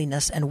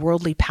ungodliness and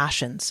worldly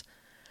passions.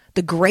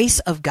 The grace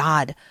of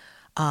God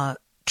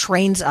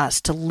trains us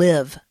to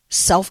live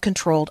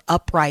self-controlled,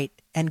 upright,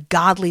 and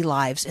godly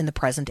lives in the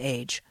present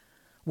age,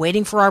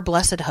 waiting for our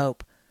blessed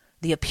hope,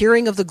 the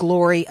appearing of the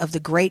glory of the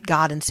great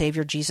God and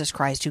Savior Jesus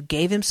Christ, who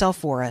gave himself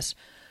for us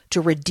to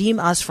redeem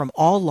us from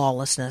all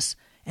lawlessness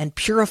and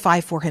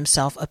purify for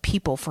himself a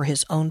people for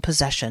his own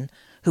possession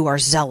who are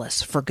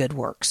zealous for good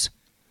works.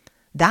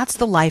 That's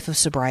the life of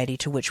sobriety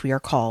to which we are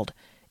called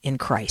in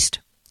Christ.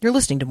 You're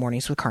listening to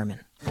Mornings with Carmen.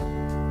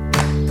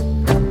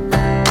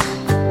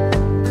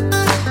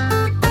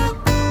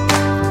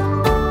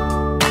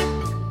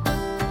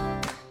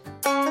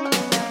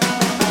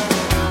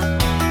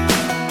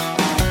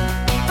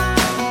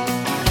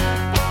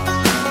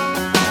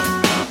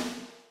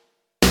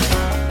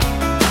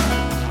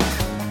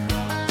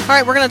 All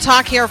right, we're going to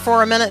talk here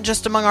for a minute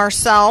just among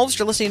ourselves.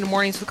 You're listening to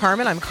Mornings with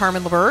Carmen. I'm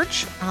Carmen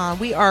LaBerge.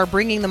 We are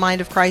bringing the mind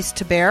of Christ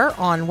to bear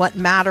on what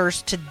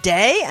matters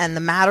today and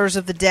the matters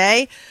of the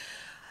day.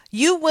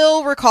 You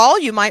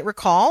might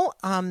recall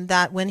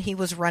that when he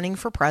was running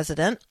for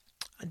president,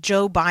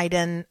 Joe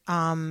Biden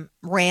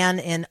ran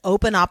in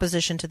open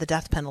opposition to the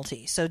death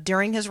penalty. So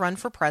during his run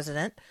for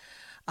president,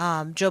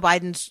 Joe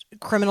Biden's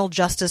criminal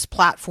justice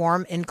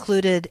platform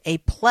included a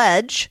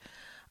pledge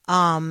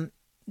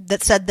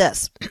that said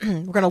this: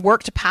 we're going to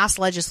work to pass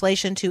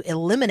legislation to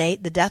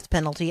eliminate the death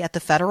penalty at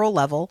the federal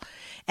level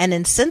and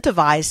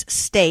incentivize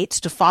states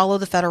to follow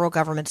the federal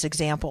government's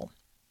example.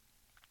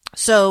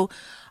 So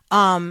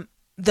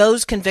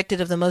those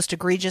convicted of the most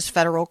egregious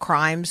federal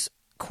crimes,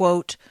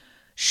 quote,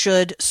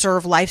 should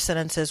serve life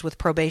sentences with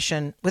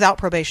probation, without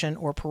probation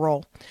or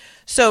parole.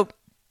 So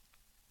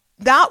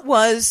that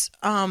was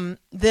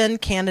then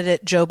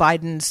candidate Joe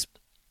Biden's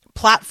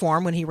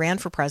platform when he ran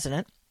for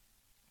president.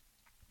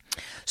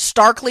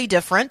 Starkly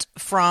different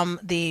from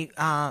the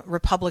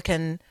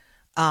Republican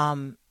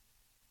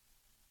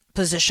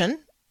position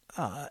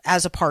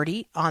as a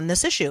party on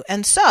this issue.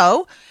 And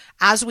so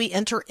as we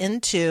enter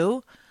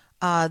into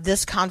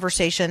this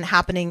conversation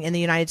happening in the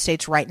United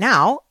States right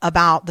now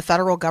about the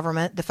federal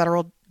government,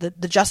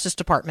 the Justice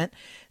Department,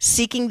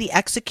 seeking the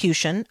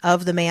execution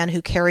of the man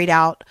who carried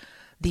out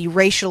the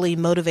racially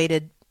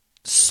motivated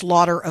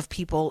slaughter of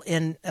people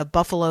in a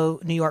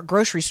Buffalo, New York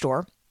grocery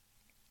store,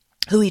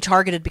 who he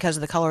targeted because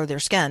of the color of their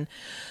skin,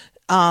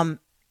 and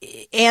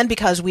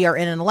because we are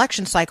in an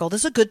election cycle,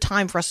 this is a good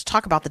time for us to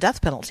talk about the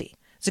death penalty.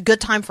 It's a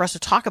good time for us to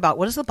talk about,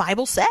 what does the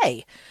Bible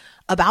say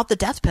about the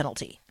death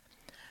penalty?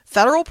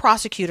 Federal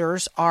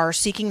prosecutors are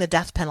seeking the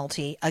death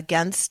penalty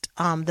against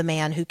the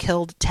man who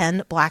killed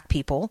 10 black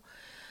people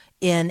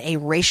in a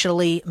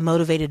racially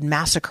motivated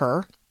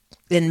massacre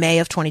in May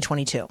of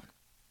 2022.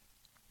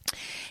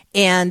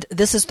 And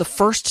this is the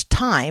first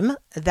time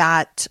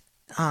that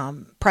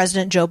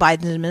President Joe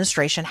Biden's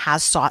administration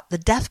has sought the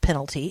death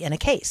penalty in a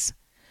case.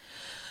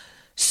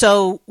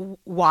 So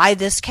why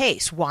this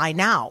case? Why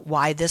now?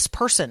 Why this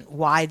person?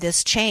 Why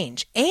this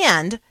change?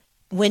 And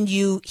when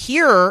you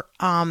hear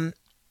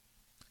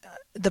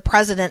the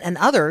president and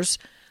others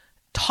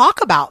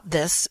talk about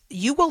this,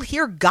 you will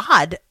hear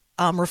God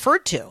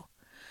referred to.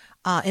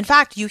 In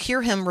fact, you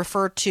hear him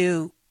refer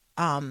to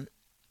my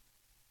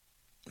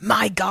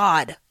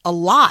God a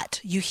lot.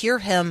 You hear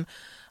him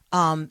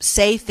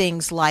say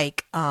things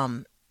like,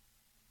 in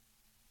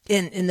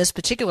this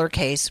particular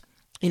case,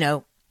 you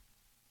know,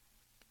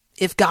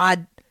 if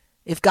God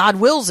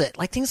wills it,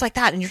 like things like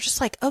that. And you're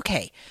just like,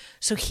 okay,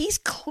 so he's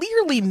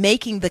clearly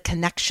making the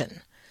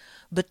connection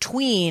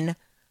between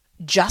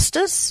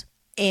justice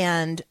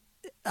and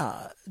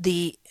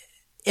the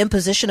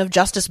imposition of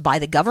justice by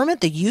the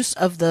government, the use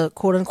of the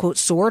quote unquote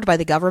sword by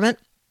the government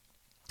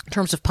in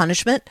terms of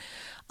punishment,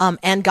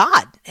 and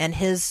God and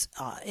his,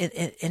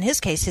 in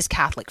his case, his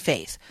Catholic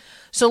faith.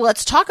 So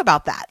let's talk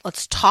about that.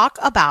 Let's talk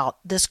about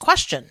this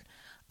question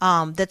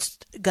that's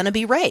going to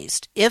be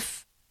raised.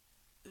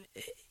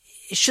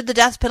 Should the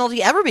death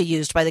penalty ever be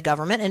used by the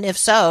government? And if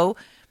so,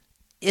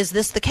 is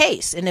this the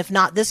case? And if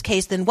not this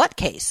case, then what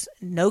case?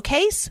 No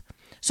case?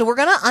 So we're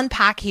going to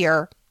unpack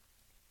here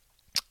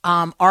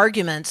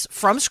arguments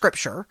from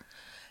Scripture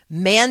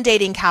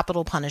mandating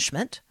capital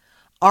punishment,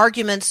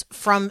 arguments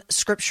from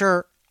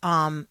Scripture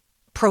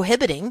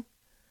prohibiting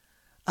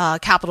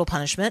capital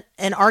punishment,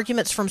 and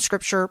arguments from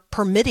Scripture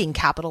permitting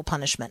capital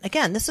punishment.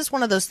 Again, this is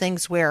one of those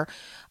things where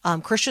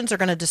Christians are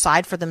going to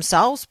decide for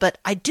themselves, but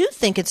I do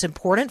think it's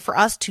important for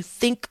us to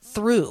think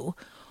through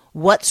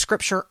what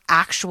Scripture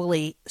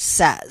actually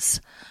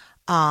says,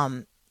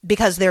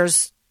 because there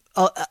is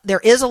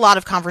a lot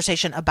of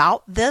conversation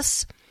about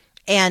this,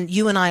 and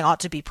you and I ought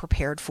to be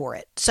prepared for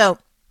it. So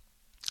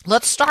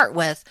let's start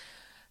with,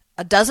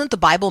 doesn't the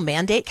Bible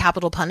mandate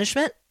capital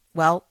punishment?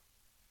 Well,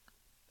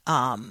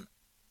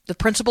 the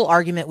principal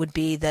argument would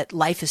be that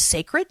life is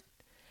sacred,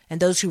 and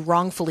those who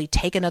wrongfully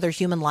take another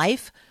human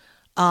life,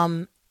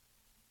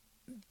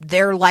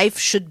 their life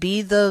should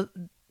be the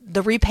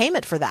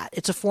repayment for that.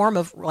 It's a form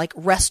of like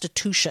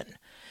restitution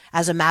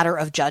as a matter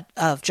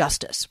of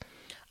justice.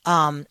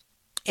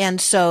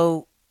 And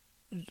so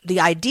the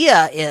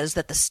idea is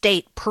that the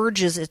state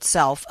purges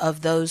itself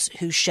of those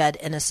who shed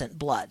innocent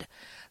blood.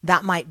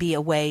 That might be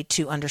a way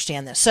to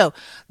understand this. So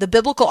the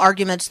biblical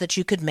arguments that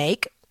you could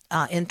make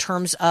in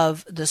terms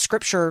of the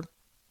Scripture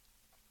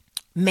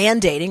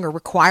mandating or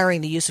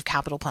requiring the use of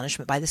capital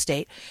punishment by the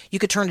state, you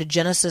could turn to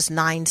Genesis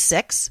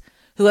 9:6.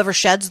 Whoever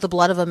sheds the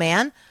blood of a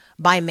man,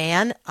 by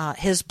man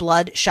his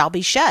blood shall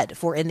be shed.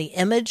 For in the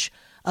image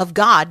of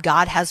God,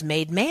 God has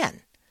made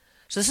man.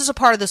 So this is a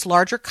part of this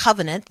larger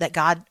covenant that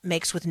God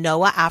makes with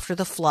Noah after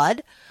the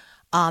flood.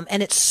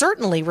 And it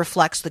certainly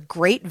reflects the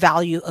great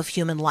value of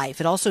human life.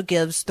 It also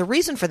gives the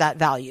reason for that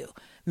value.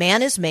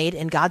 Man is made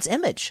in God's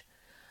image.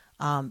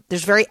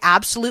 There's very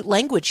absolute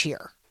language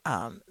here.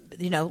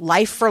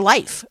 Life for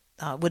life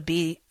would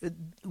be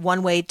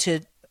one way to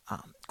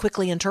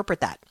quickly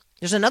interpret that.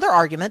 There's another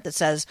argument that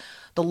says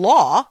the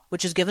law,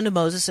 which is given to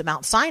Moses at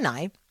Mount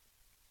Sinai,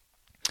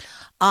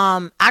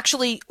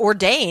 actually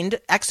ordained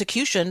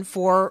execution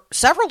for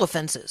several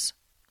offenses.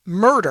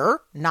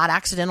 Murder, not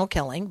accidental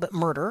killing, but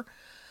murder,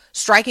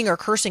 striking or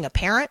cursing a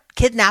parent,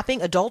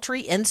 kidnapping,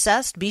 adultery,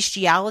 incest,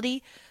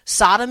 bestiality,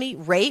 sodomy,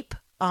 rape,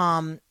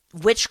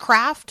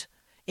 witchcraft,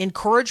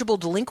 incorrigible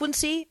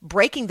delinquency,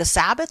 breaking the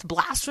Sabbath,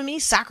 blasphemy,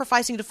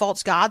 sacrificing to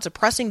false gods,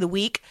 oppressing the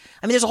weak.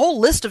 I mean, there's a whole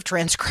list of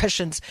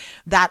transgressions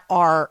that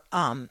are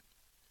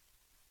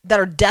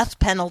death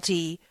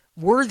penalty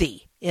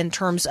worthy in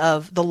terms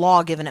of the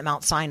law given at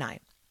Mount Sinai.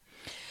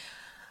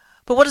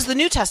 But what does the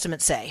New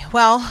Testament say?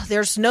 Well,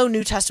 there's no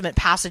New Testament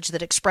passage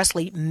that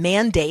expressly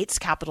mandates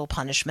capital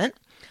punishment,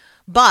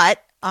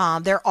 but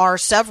there are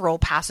several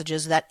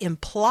passages that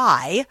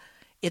imply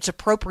its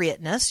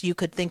appropriateness. You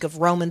could think of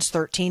Romans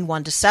 13,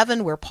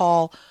 1-7, where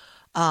Paul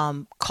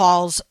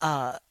calls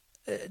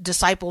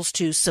disciples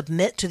to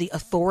submit to the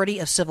authority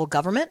of civil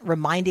government,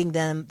 reminding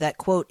them that,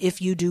 quote,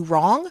 if you do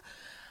wrong,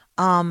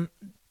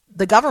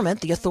 the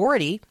government, the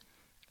authority,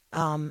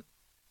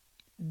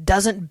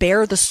 doesn't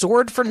bear the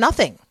sword for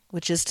nothing,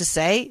 which is to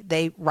say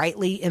they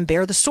rightly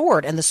bear the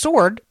sword. And the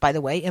sword, by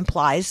the way,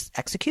 implies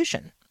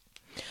execution.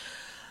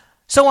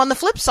 So on the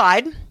flip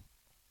side,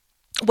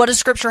 what does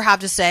Scripture have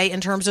to say in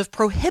terms of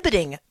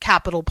prohibiting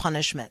capital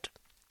punishment?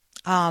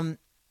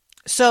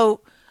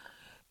 So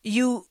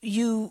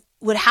you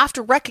would have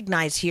to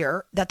recognize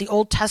here that the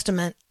Old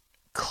Testament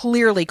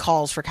clearly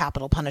calls for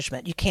capital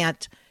punishment. You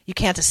can't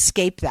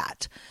escape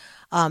that.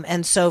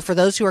 And so for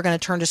those who are going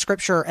to turn to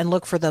Scripture and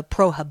look for the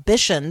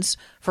prohibitions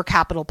for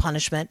capital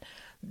punishment,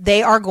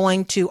 they are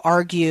going to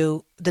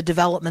argue the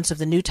developments of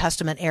the New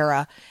Testament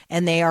era,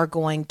 and they are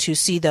going to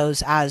see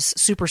those as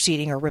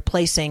superseding or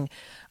replacing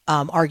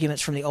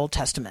arguments from the Old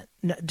Testament.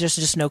 There's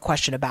just no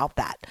question about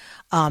that.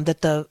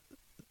 That the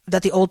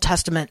Old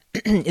Testament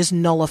is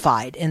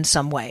nullified in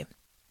some way.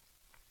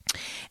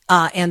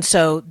 And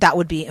so that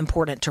would be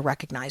important to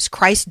recognize.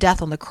 Christ's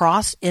death on the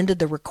cross ended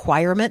the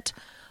requirement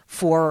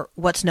for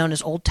what's known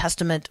as Old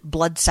Testament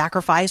blood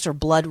sacrifice or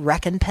blood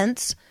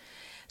recompense.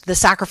 The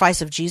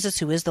sacrifice of Jesus,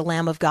 who is the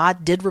Lamb of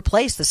God, did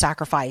replace the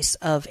sacrifice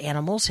of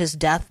animals. His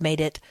death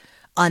made it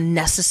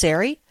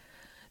unnecessary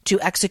to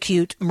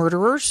execute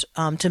murderers,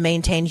 to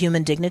maintain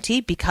human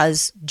dignity,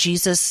 because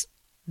Jesus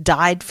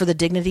died for the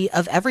dignity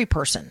of every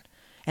person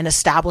and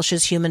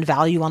establishes human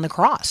value on the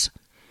cross.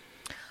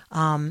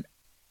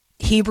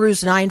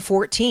 Hebrews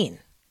 9:14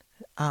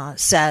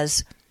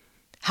 says,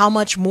 how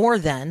much more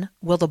then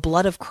will the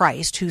blood of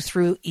Christ, who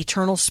through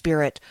eternal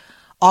Spirit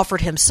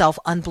offered himself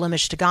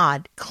unblemished to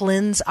God,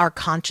 cleanse our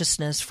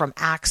consciousness from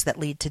acts that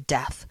lead to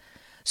death,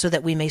 so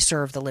that we may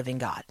serve the living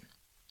God.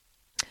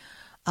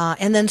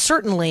 And then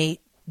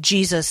certainly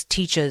Jesus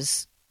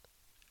teaches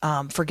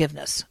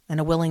forgiveness and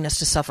a willingness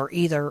to suffer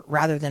either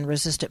rather than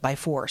resist it by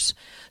force.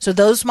 So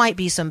those might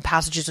be some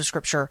passages of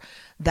Scripture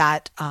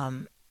that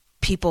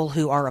people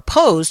who are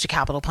opposed to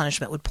capital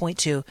punishment would point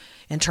to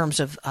in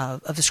terms of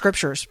the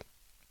Scriptures,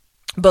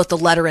 both the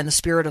letter and the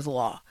spirit of the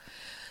law.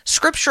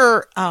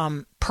 Scripture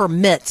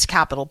permits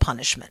capital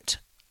punishment.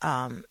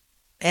 And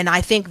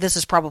I think this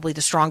is probably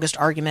the strongest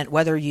argument,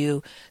 whether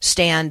you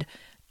stand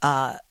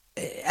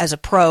as a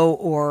pro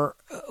or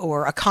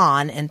a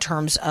con in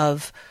terms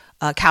of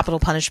capital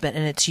punishment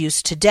and its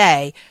use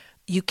today.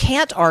 You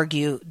can't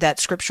argue that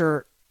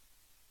Scripture,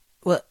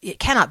 well, it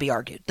cannot be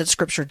argued that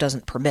Scripture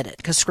doesn't permit it,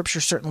 because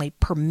Scripture certainly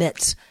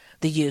permits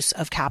the use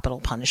of capital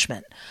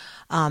punishment.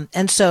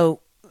 And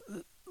so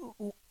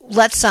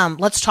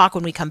let's talk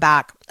when we come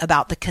back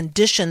about the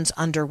conditions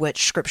under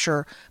which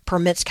Scripture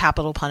permits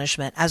capital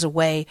punishment as a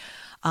way,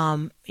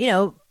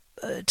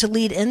 to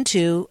lead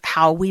into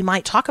how we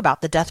might talk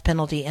about the death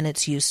penalty and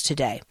its use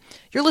today.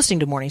 You're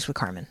listening to Mornings with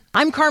Carmen.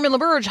 I'm Carmen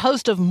LaBerge,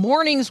 host of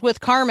Mornings with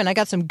Carmen. I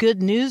got some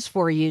good news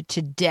for you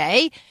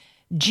today.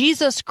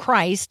 Jesus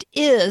Christ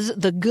is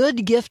the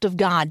good gift of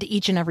God to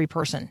each and every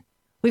person.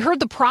 We heard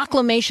the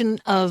proclamation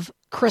of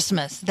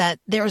Christmas, that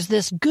there's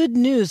this good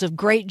news of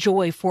great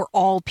joy for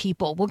all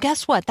people. Well,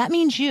 guess what? That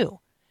means you.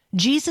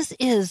 Jesus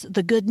is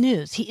the good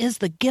news. He is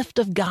the gift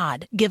of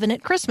God given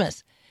at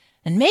Christmas.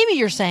 And maybe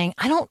you're saying,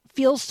 I don't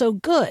feel so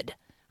good.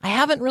 I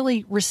haven't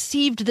really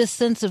received this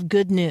sense of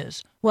good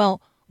news.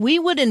 Well, we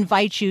would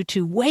invite you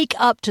to wake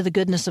up to the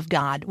goodness of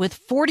God with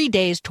 40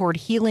 Days Toward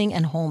Healing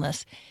and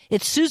Wholeness.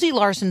 It's Susie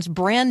Larson's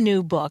brand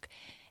new book.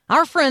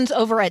 Our friends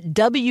over at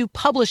W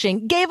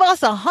Publishing gave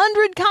us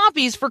 100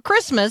 copies for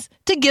Christmas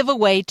to give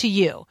away to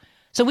you.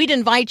 So we'd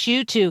invite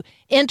you to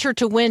enter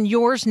to win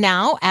yours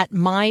now at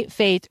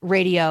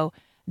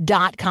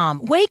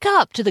myfaithradio.com. Wake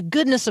up to the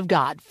goodness of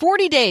God.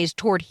 40 Days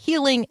Toward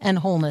Healing and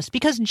Wholeness,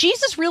 because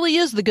Jesus really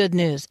is the good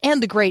news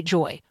and the great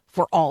joy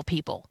for all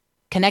people.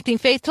 Connecting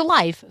faith to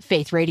life,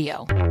 Faith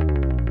Radio.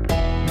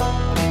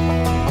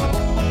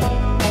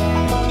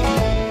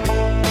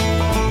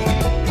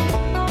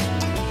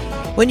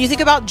 When you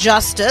think about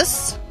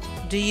justice,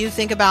 do you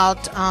think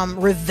about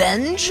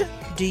revenge?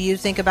 Do you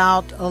think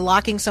about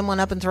locking someone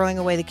up and throwing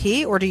away the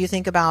key? Or do you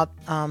think about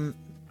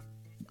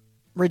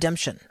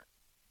redemption?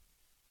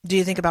 Do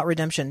you think about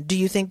redemption? Do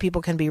you think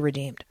people can be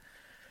redeemed?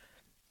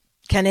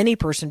 Can any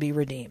person be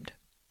redeemed?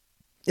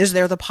 Is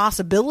there the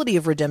possibility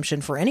of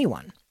redemption for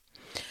anyone?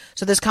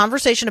 So this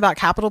conversation about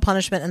capital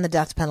punishment and the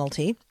death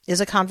penalty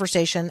is a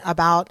conversation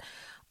about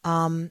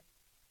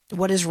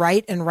what is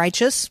right and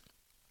righteous,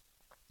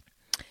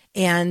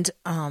 and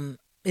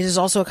it is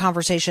also a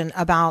conversation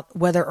about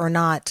whether or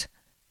not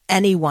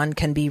anyone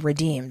can be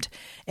redeemed.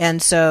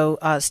 And so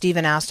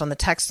Stephen asked on the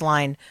text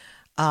line,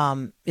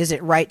 is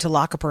it right to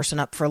lock a person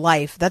up for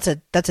life? That's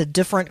a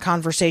different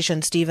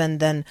conversation, Stephen,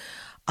 than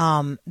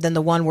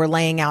the one we're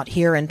laying out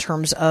here in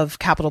terms of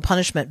capital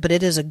punishment. But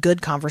it is a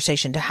good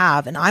conversation to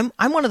have. And I'm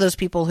one of those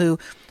people who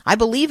I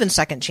believe in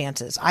second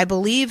chances. I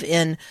believe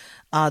in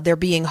there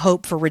being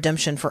hope for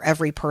redemption for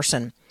every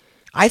person.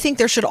 I think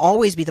there should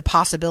always be the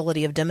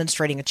possibility of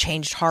demonstrating a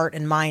changed heart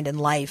and mind and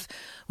life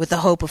with the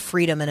hope of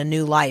freedom and a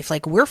new life.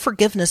 Like, we're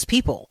forgiveness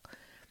people.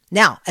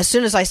 Now, as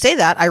soon as I say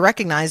that, I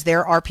recognize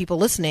there are people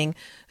listening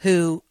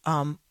who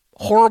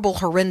horrible,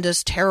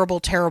 horrendous, terrible,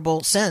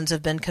 terrible sins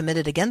have been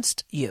committed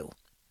against you.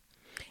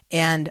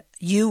 And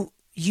you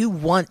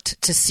want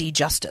to see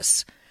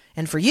justice.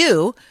 And for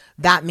you,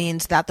 that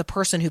means that the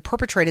person who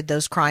perpetrated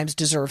those crimes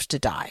deserves to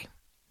die.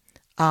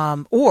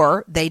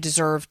 Or they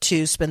deserve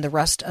to spend the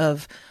rest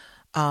of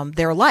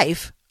their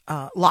life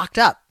locked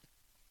up.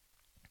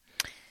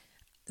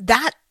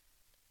 That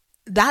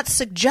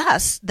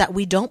suggests that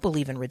we don't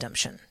believe in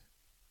redemption.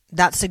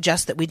 That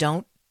suggests that we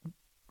don't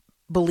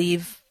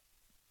believe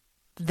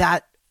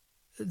that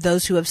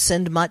those who have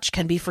sinned much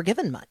can be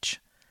forgiven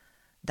much.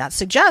 That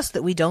suggests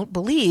that we don't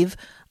believe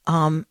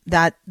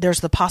that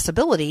there's the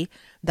possibility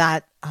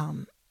that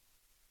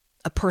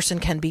a person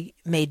can be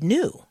made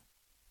new.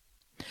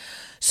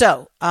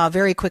 So,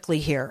 very quickly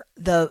here,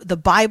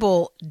 the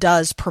Bible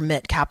does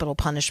permit capital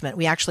punishment.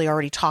 We actually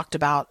already talked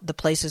about the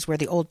places where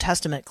the Old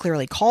Testament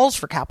clearly calls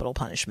for capital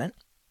punishment.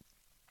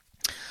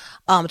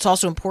 It's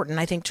also important,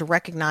 I think, to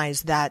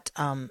recognize that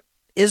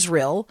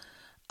Israel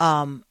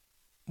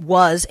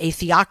was a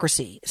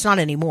theocracy. It's not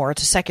anymore.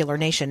 It's a secular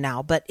nation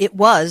now, but it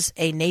was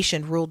a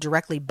nation ruled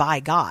directly by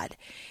God.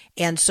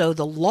 And so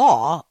the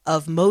law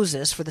of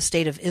Moses for the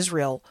state of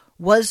Israel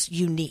was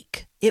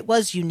unique. It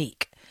was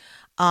unique.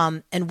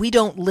 And we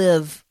don't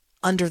live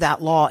under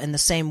that law in the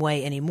same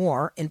way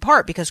anymore, in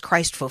part because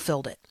Christ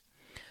fulfilled it.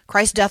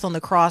 Christ's death on the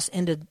cross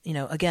ended,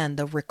 again,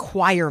 the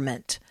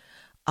requirement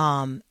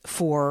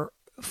for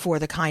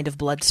the kind of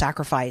blood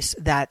sacrifice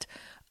that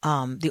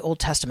the Old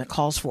Testament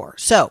calls for.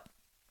 So,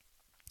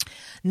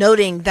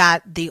 noting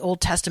that the Old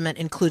Testament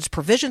includes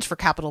provisions for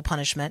capital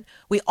punishment,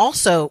 we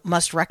also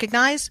must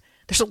recognize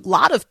there's a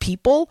lot of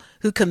people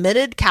who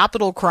committed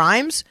capital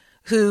crimes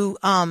who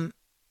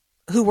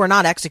were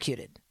not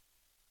executed.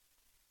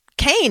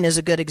 Cain is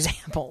a good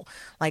example.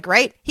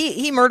 Right?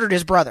 He murdered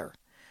his brother,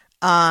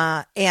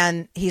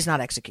 and he's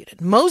not executed.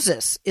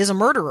 Moses is a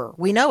murderer.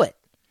 We know it.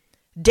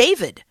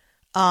 David,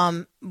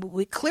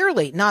 we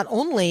clearly not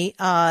only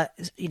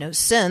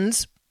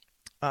sins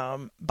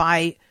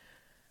by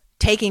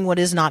taking what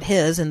is not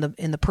his in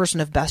the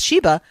person of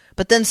Bathsheba,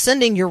 but then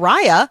sending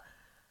Uriah,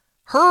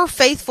 her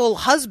faithful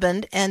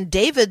husband and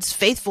David's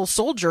faithful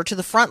soldier, to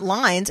the front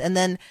lines, and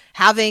then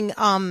having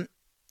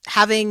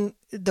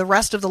the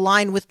rest of the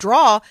line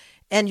withdraw,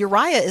 and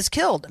Uriah is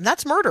killed. And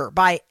that's murder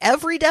by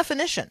every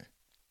definition.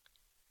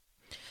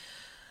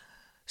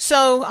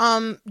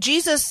 So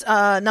Jesus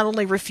not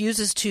only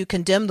refuses to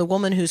condemn the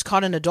woman who's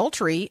caught in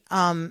adultery,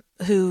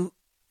 who,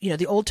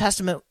 the Old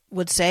Testament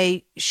would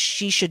say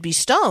she should be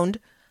stoned,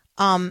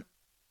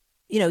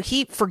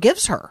 he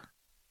forgives her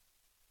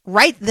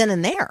right then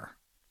and there.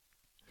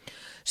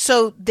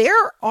 So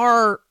there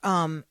are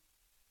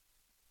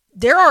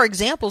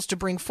examples to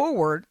bring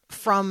forward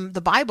from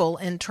the Bible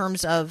in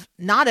terms of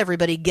not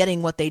everybody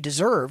getting what they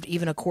deserved,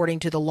 even according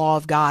to the law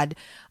of God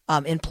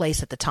in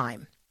place at the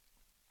time.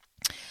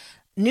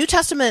 New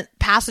Testament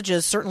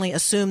passages certainly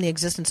assume the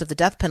existence of the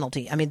death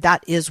penalty. I mean,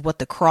 that is what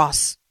the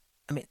cross,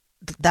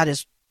 that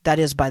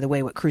is, by the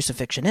way, what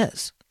crucifixion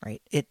is,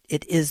 right? It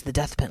is the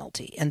death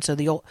penalty. And so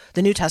the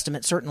New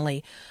Testament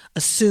certainly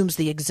assumes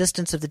the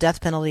existence of the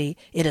death penalty.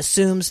 It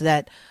assumes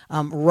that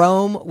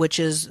Rome, which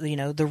is,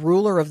 the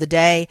ruler of the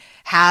day,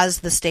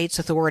 has the state's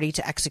authority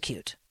to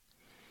execute.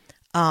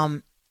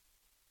 But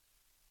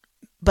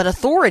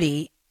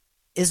authority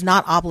is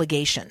not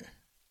obligation.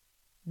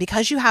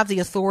 Because you have the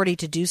authority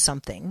to do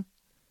something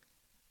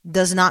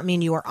does not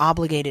mean you are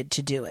obligated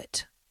to do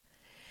it.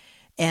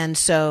 And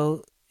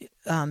so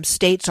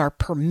states are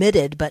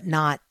permitted but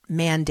not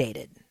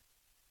mandated.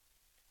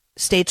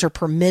 States are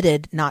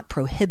permitted, not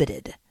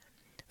prohibited,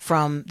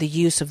 from the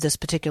use of this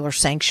particular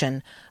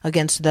sanction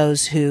against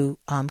those who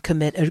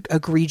commit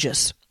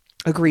egregious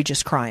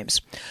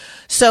crimes.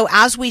 So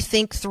as we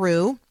think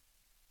through,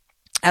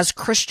 as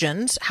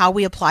Christians, how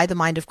we apply the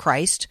mind of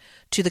Christ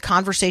to the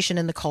conversation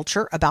in the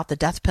culture about the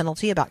death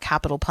penalty, about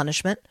capital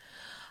punishment,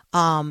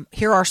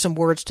 here are some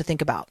words to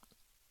think about.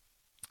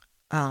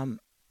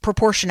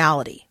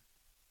 Proportionality,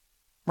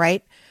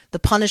 right? The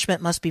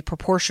punishment must be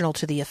proportional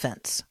to the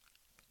offense.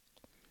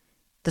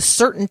 The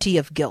certainty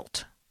of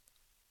guilt.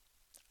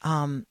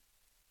 Are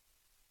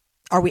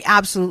we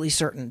absolutely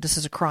certain this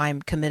is a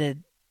crime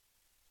committed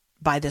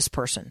by this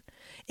person?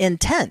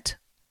 Intent.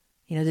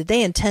 Did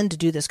they intend to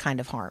do this kind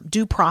of harm?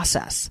 Due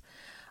process.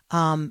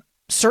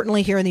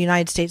 Certainly here in the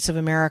United States of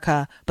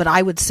America, but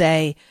I would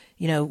say,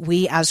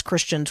 we as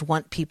Christians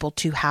want people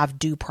to have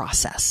due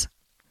process.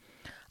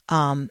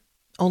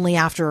 only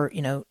after,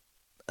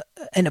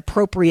 an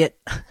appropriate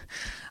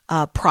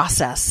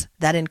process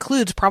that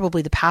includes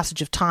probably the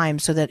passage of time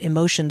so that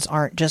emotions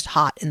aren't just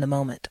hot in the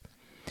moment.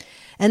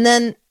 And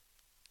then,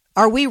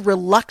 are we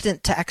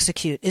reluctant to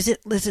execute? Is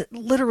it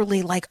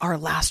literally like our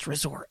last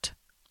resort?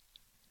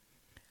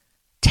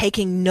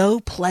 Taking no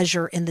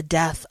pleasure in the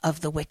death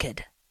of the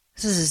wicked.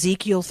 This is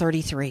Ezekiel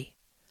 33.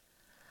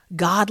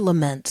 God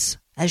laments,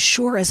 as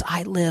sure as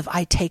I live,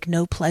 I take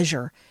no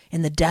pleasure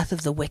in the death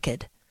of the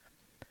wicked,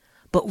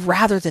 but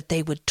rather that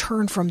they would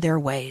turn from their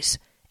ways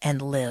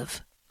and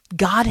live.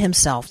 God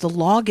himself, the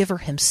lawgiver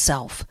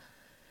himself,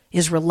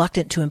 is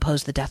reluctant to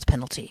impose the death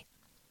penalty,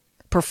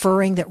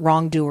 preferring that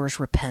wrongdoers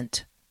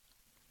repent.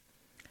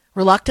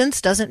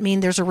 Reluctance doesn't mean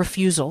there's a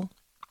refusal,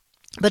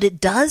 but it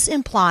does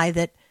imply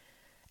that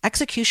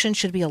execution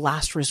should be a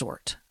last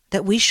resort,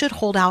 that we should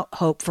hold out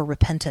hope for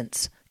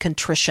repentance,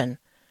 contrition,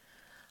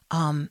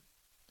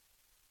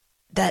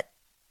 that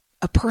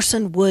a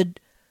person would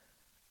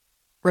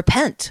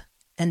repent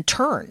and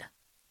turn,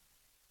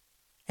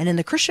 and in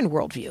the Christian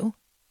worldview,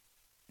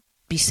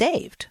 be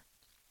saved.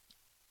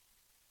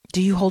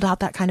 Do you hold out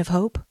that kind of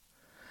hope?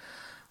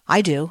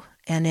 I do,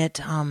 and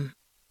it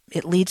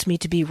leads me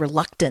to be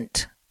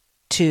reluctant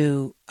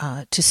to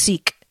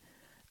seek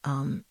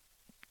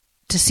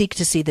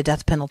to see the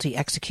death penalty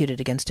executed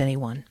against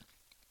anyone.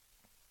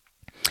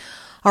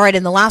 All right,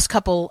 in the last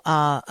couple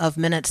of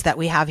minutes that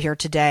we have here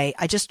today,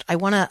 I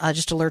want to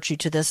just alert you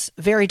to this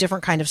very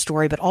different kind of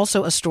story, but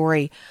also a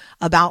story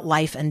about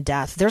life and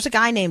death. There's a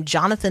guy named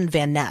Jonathan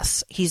Van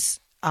Ness. He's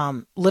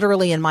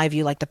literally, in my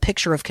view, like the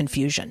picture of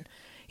confusion.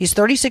 He's a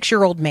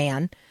 36-year-old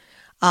man.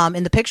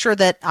 In the picture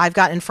that I've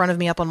got in front of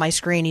me up on my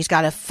screen, he's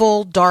got a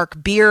full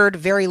dark beard,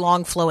 very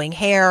long flowing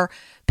hair,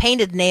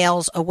 painted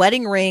nails, a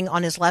wedding ring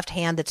on his left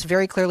hand that's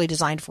very clearly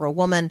designed for a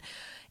woman.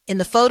 In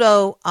the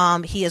photo,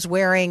 he is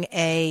wearing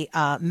a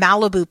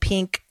Malibu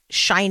pink,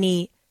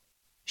 shiny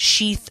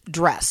sheath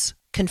dress.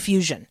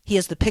 Confusion. He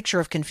is the picture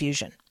of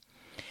confusion.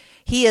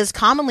 He is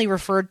commonly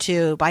referred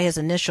to by his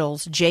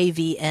initials,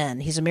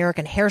 JVN. He's an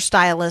American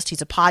hairstylist.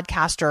 He's a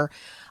podcaster.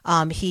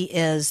 He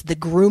is the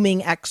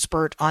grooming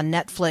expert on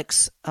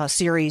Netflix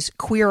series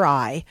Queer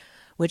Eye,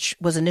 which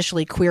was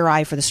initially Queer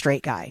Eye for the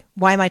Straight Guy.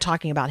 Why am I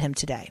talking about him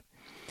today?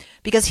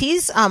 Because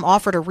he's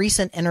offered a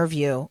recent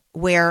interview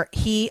where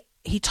he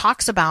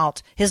talks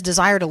about his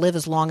desire to live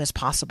as long as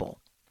possible.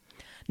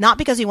 Not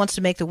because he wants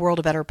to make the world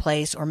a better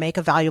place or make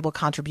a valuable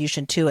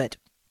contribution to it.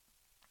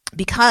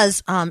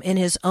 Because, in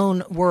his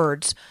own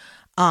words,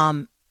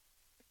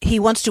 he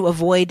wants to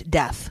avoid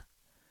death.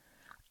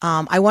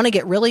 I want to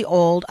get really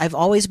old. I've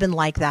always been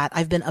like that.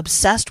 I've been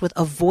obsessed with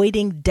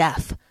avoiding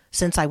death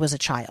since I was a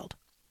child.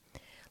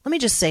 Let me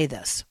just say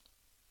this.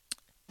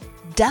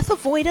 Death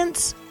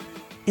avoidance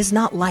is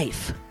not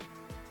life.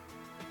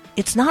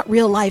 It's not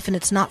real life and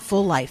it's not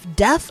full life.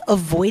 Death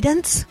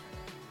avoidance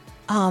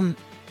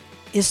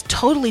is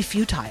totally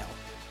futile.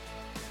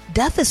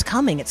 Death is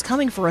coming. It's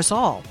coming for us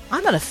all.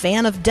 I'm not a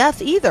fan of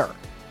death either.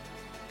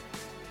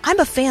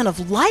 I'm a fan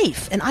of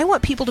life, and I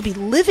want people to be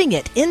living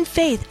it in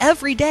faith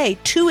every day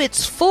to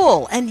its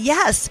full, and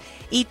yes,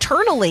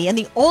 eternally. And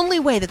the only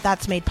way that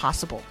that's made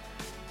possible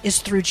is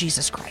through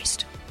Jesus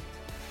Christ.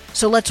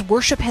 So let's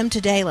worship him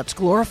today. Let's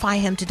glorify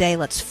him today.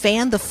 Let's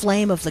fan the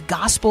flame of the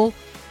gospel.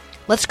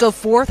 Let's go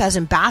forth as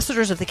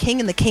ambassadors of the King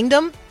and the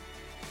kingdom,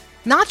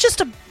 not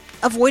just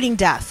avoiding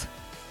death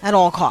at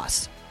all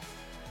costs,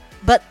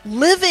 but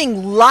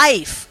living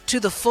life to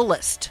the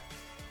fullest,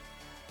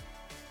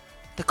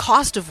 the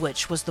cost of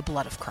which was the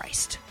blood of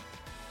Christ.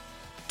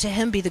 To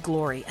him be the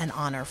glory and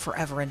honor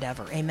forever and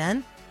ever.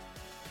 Amen.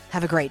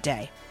 Have a great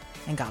day,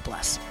 and God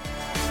bless.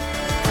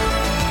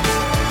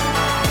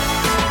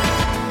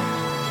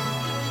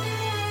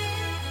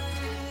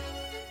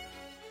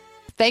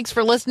 Thanks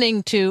for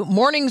listening to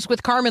Mornings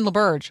with Carmen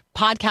LaBerge.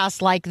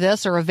 Podcasts like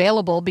this are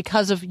available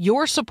because of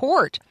your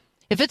support.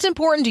 If it's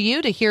important to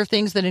you to hear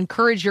things that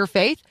encourage your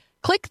faith,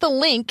 click the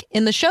link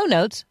in the show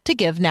notes to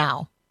give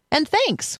now. And thanks.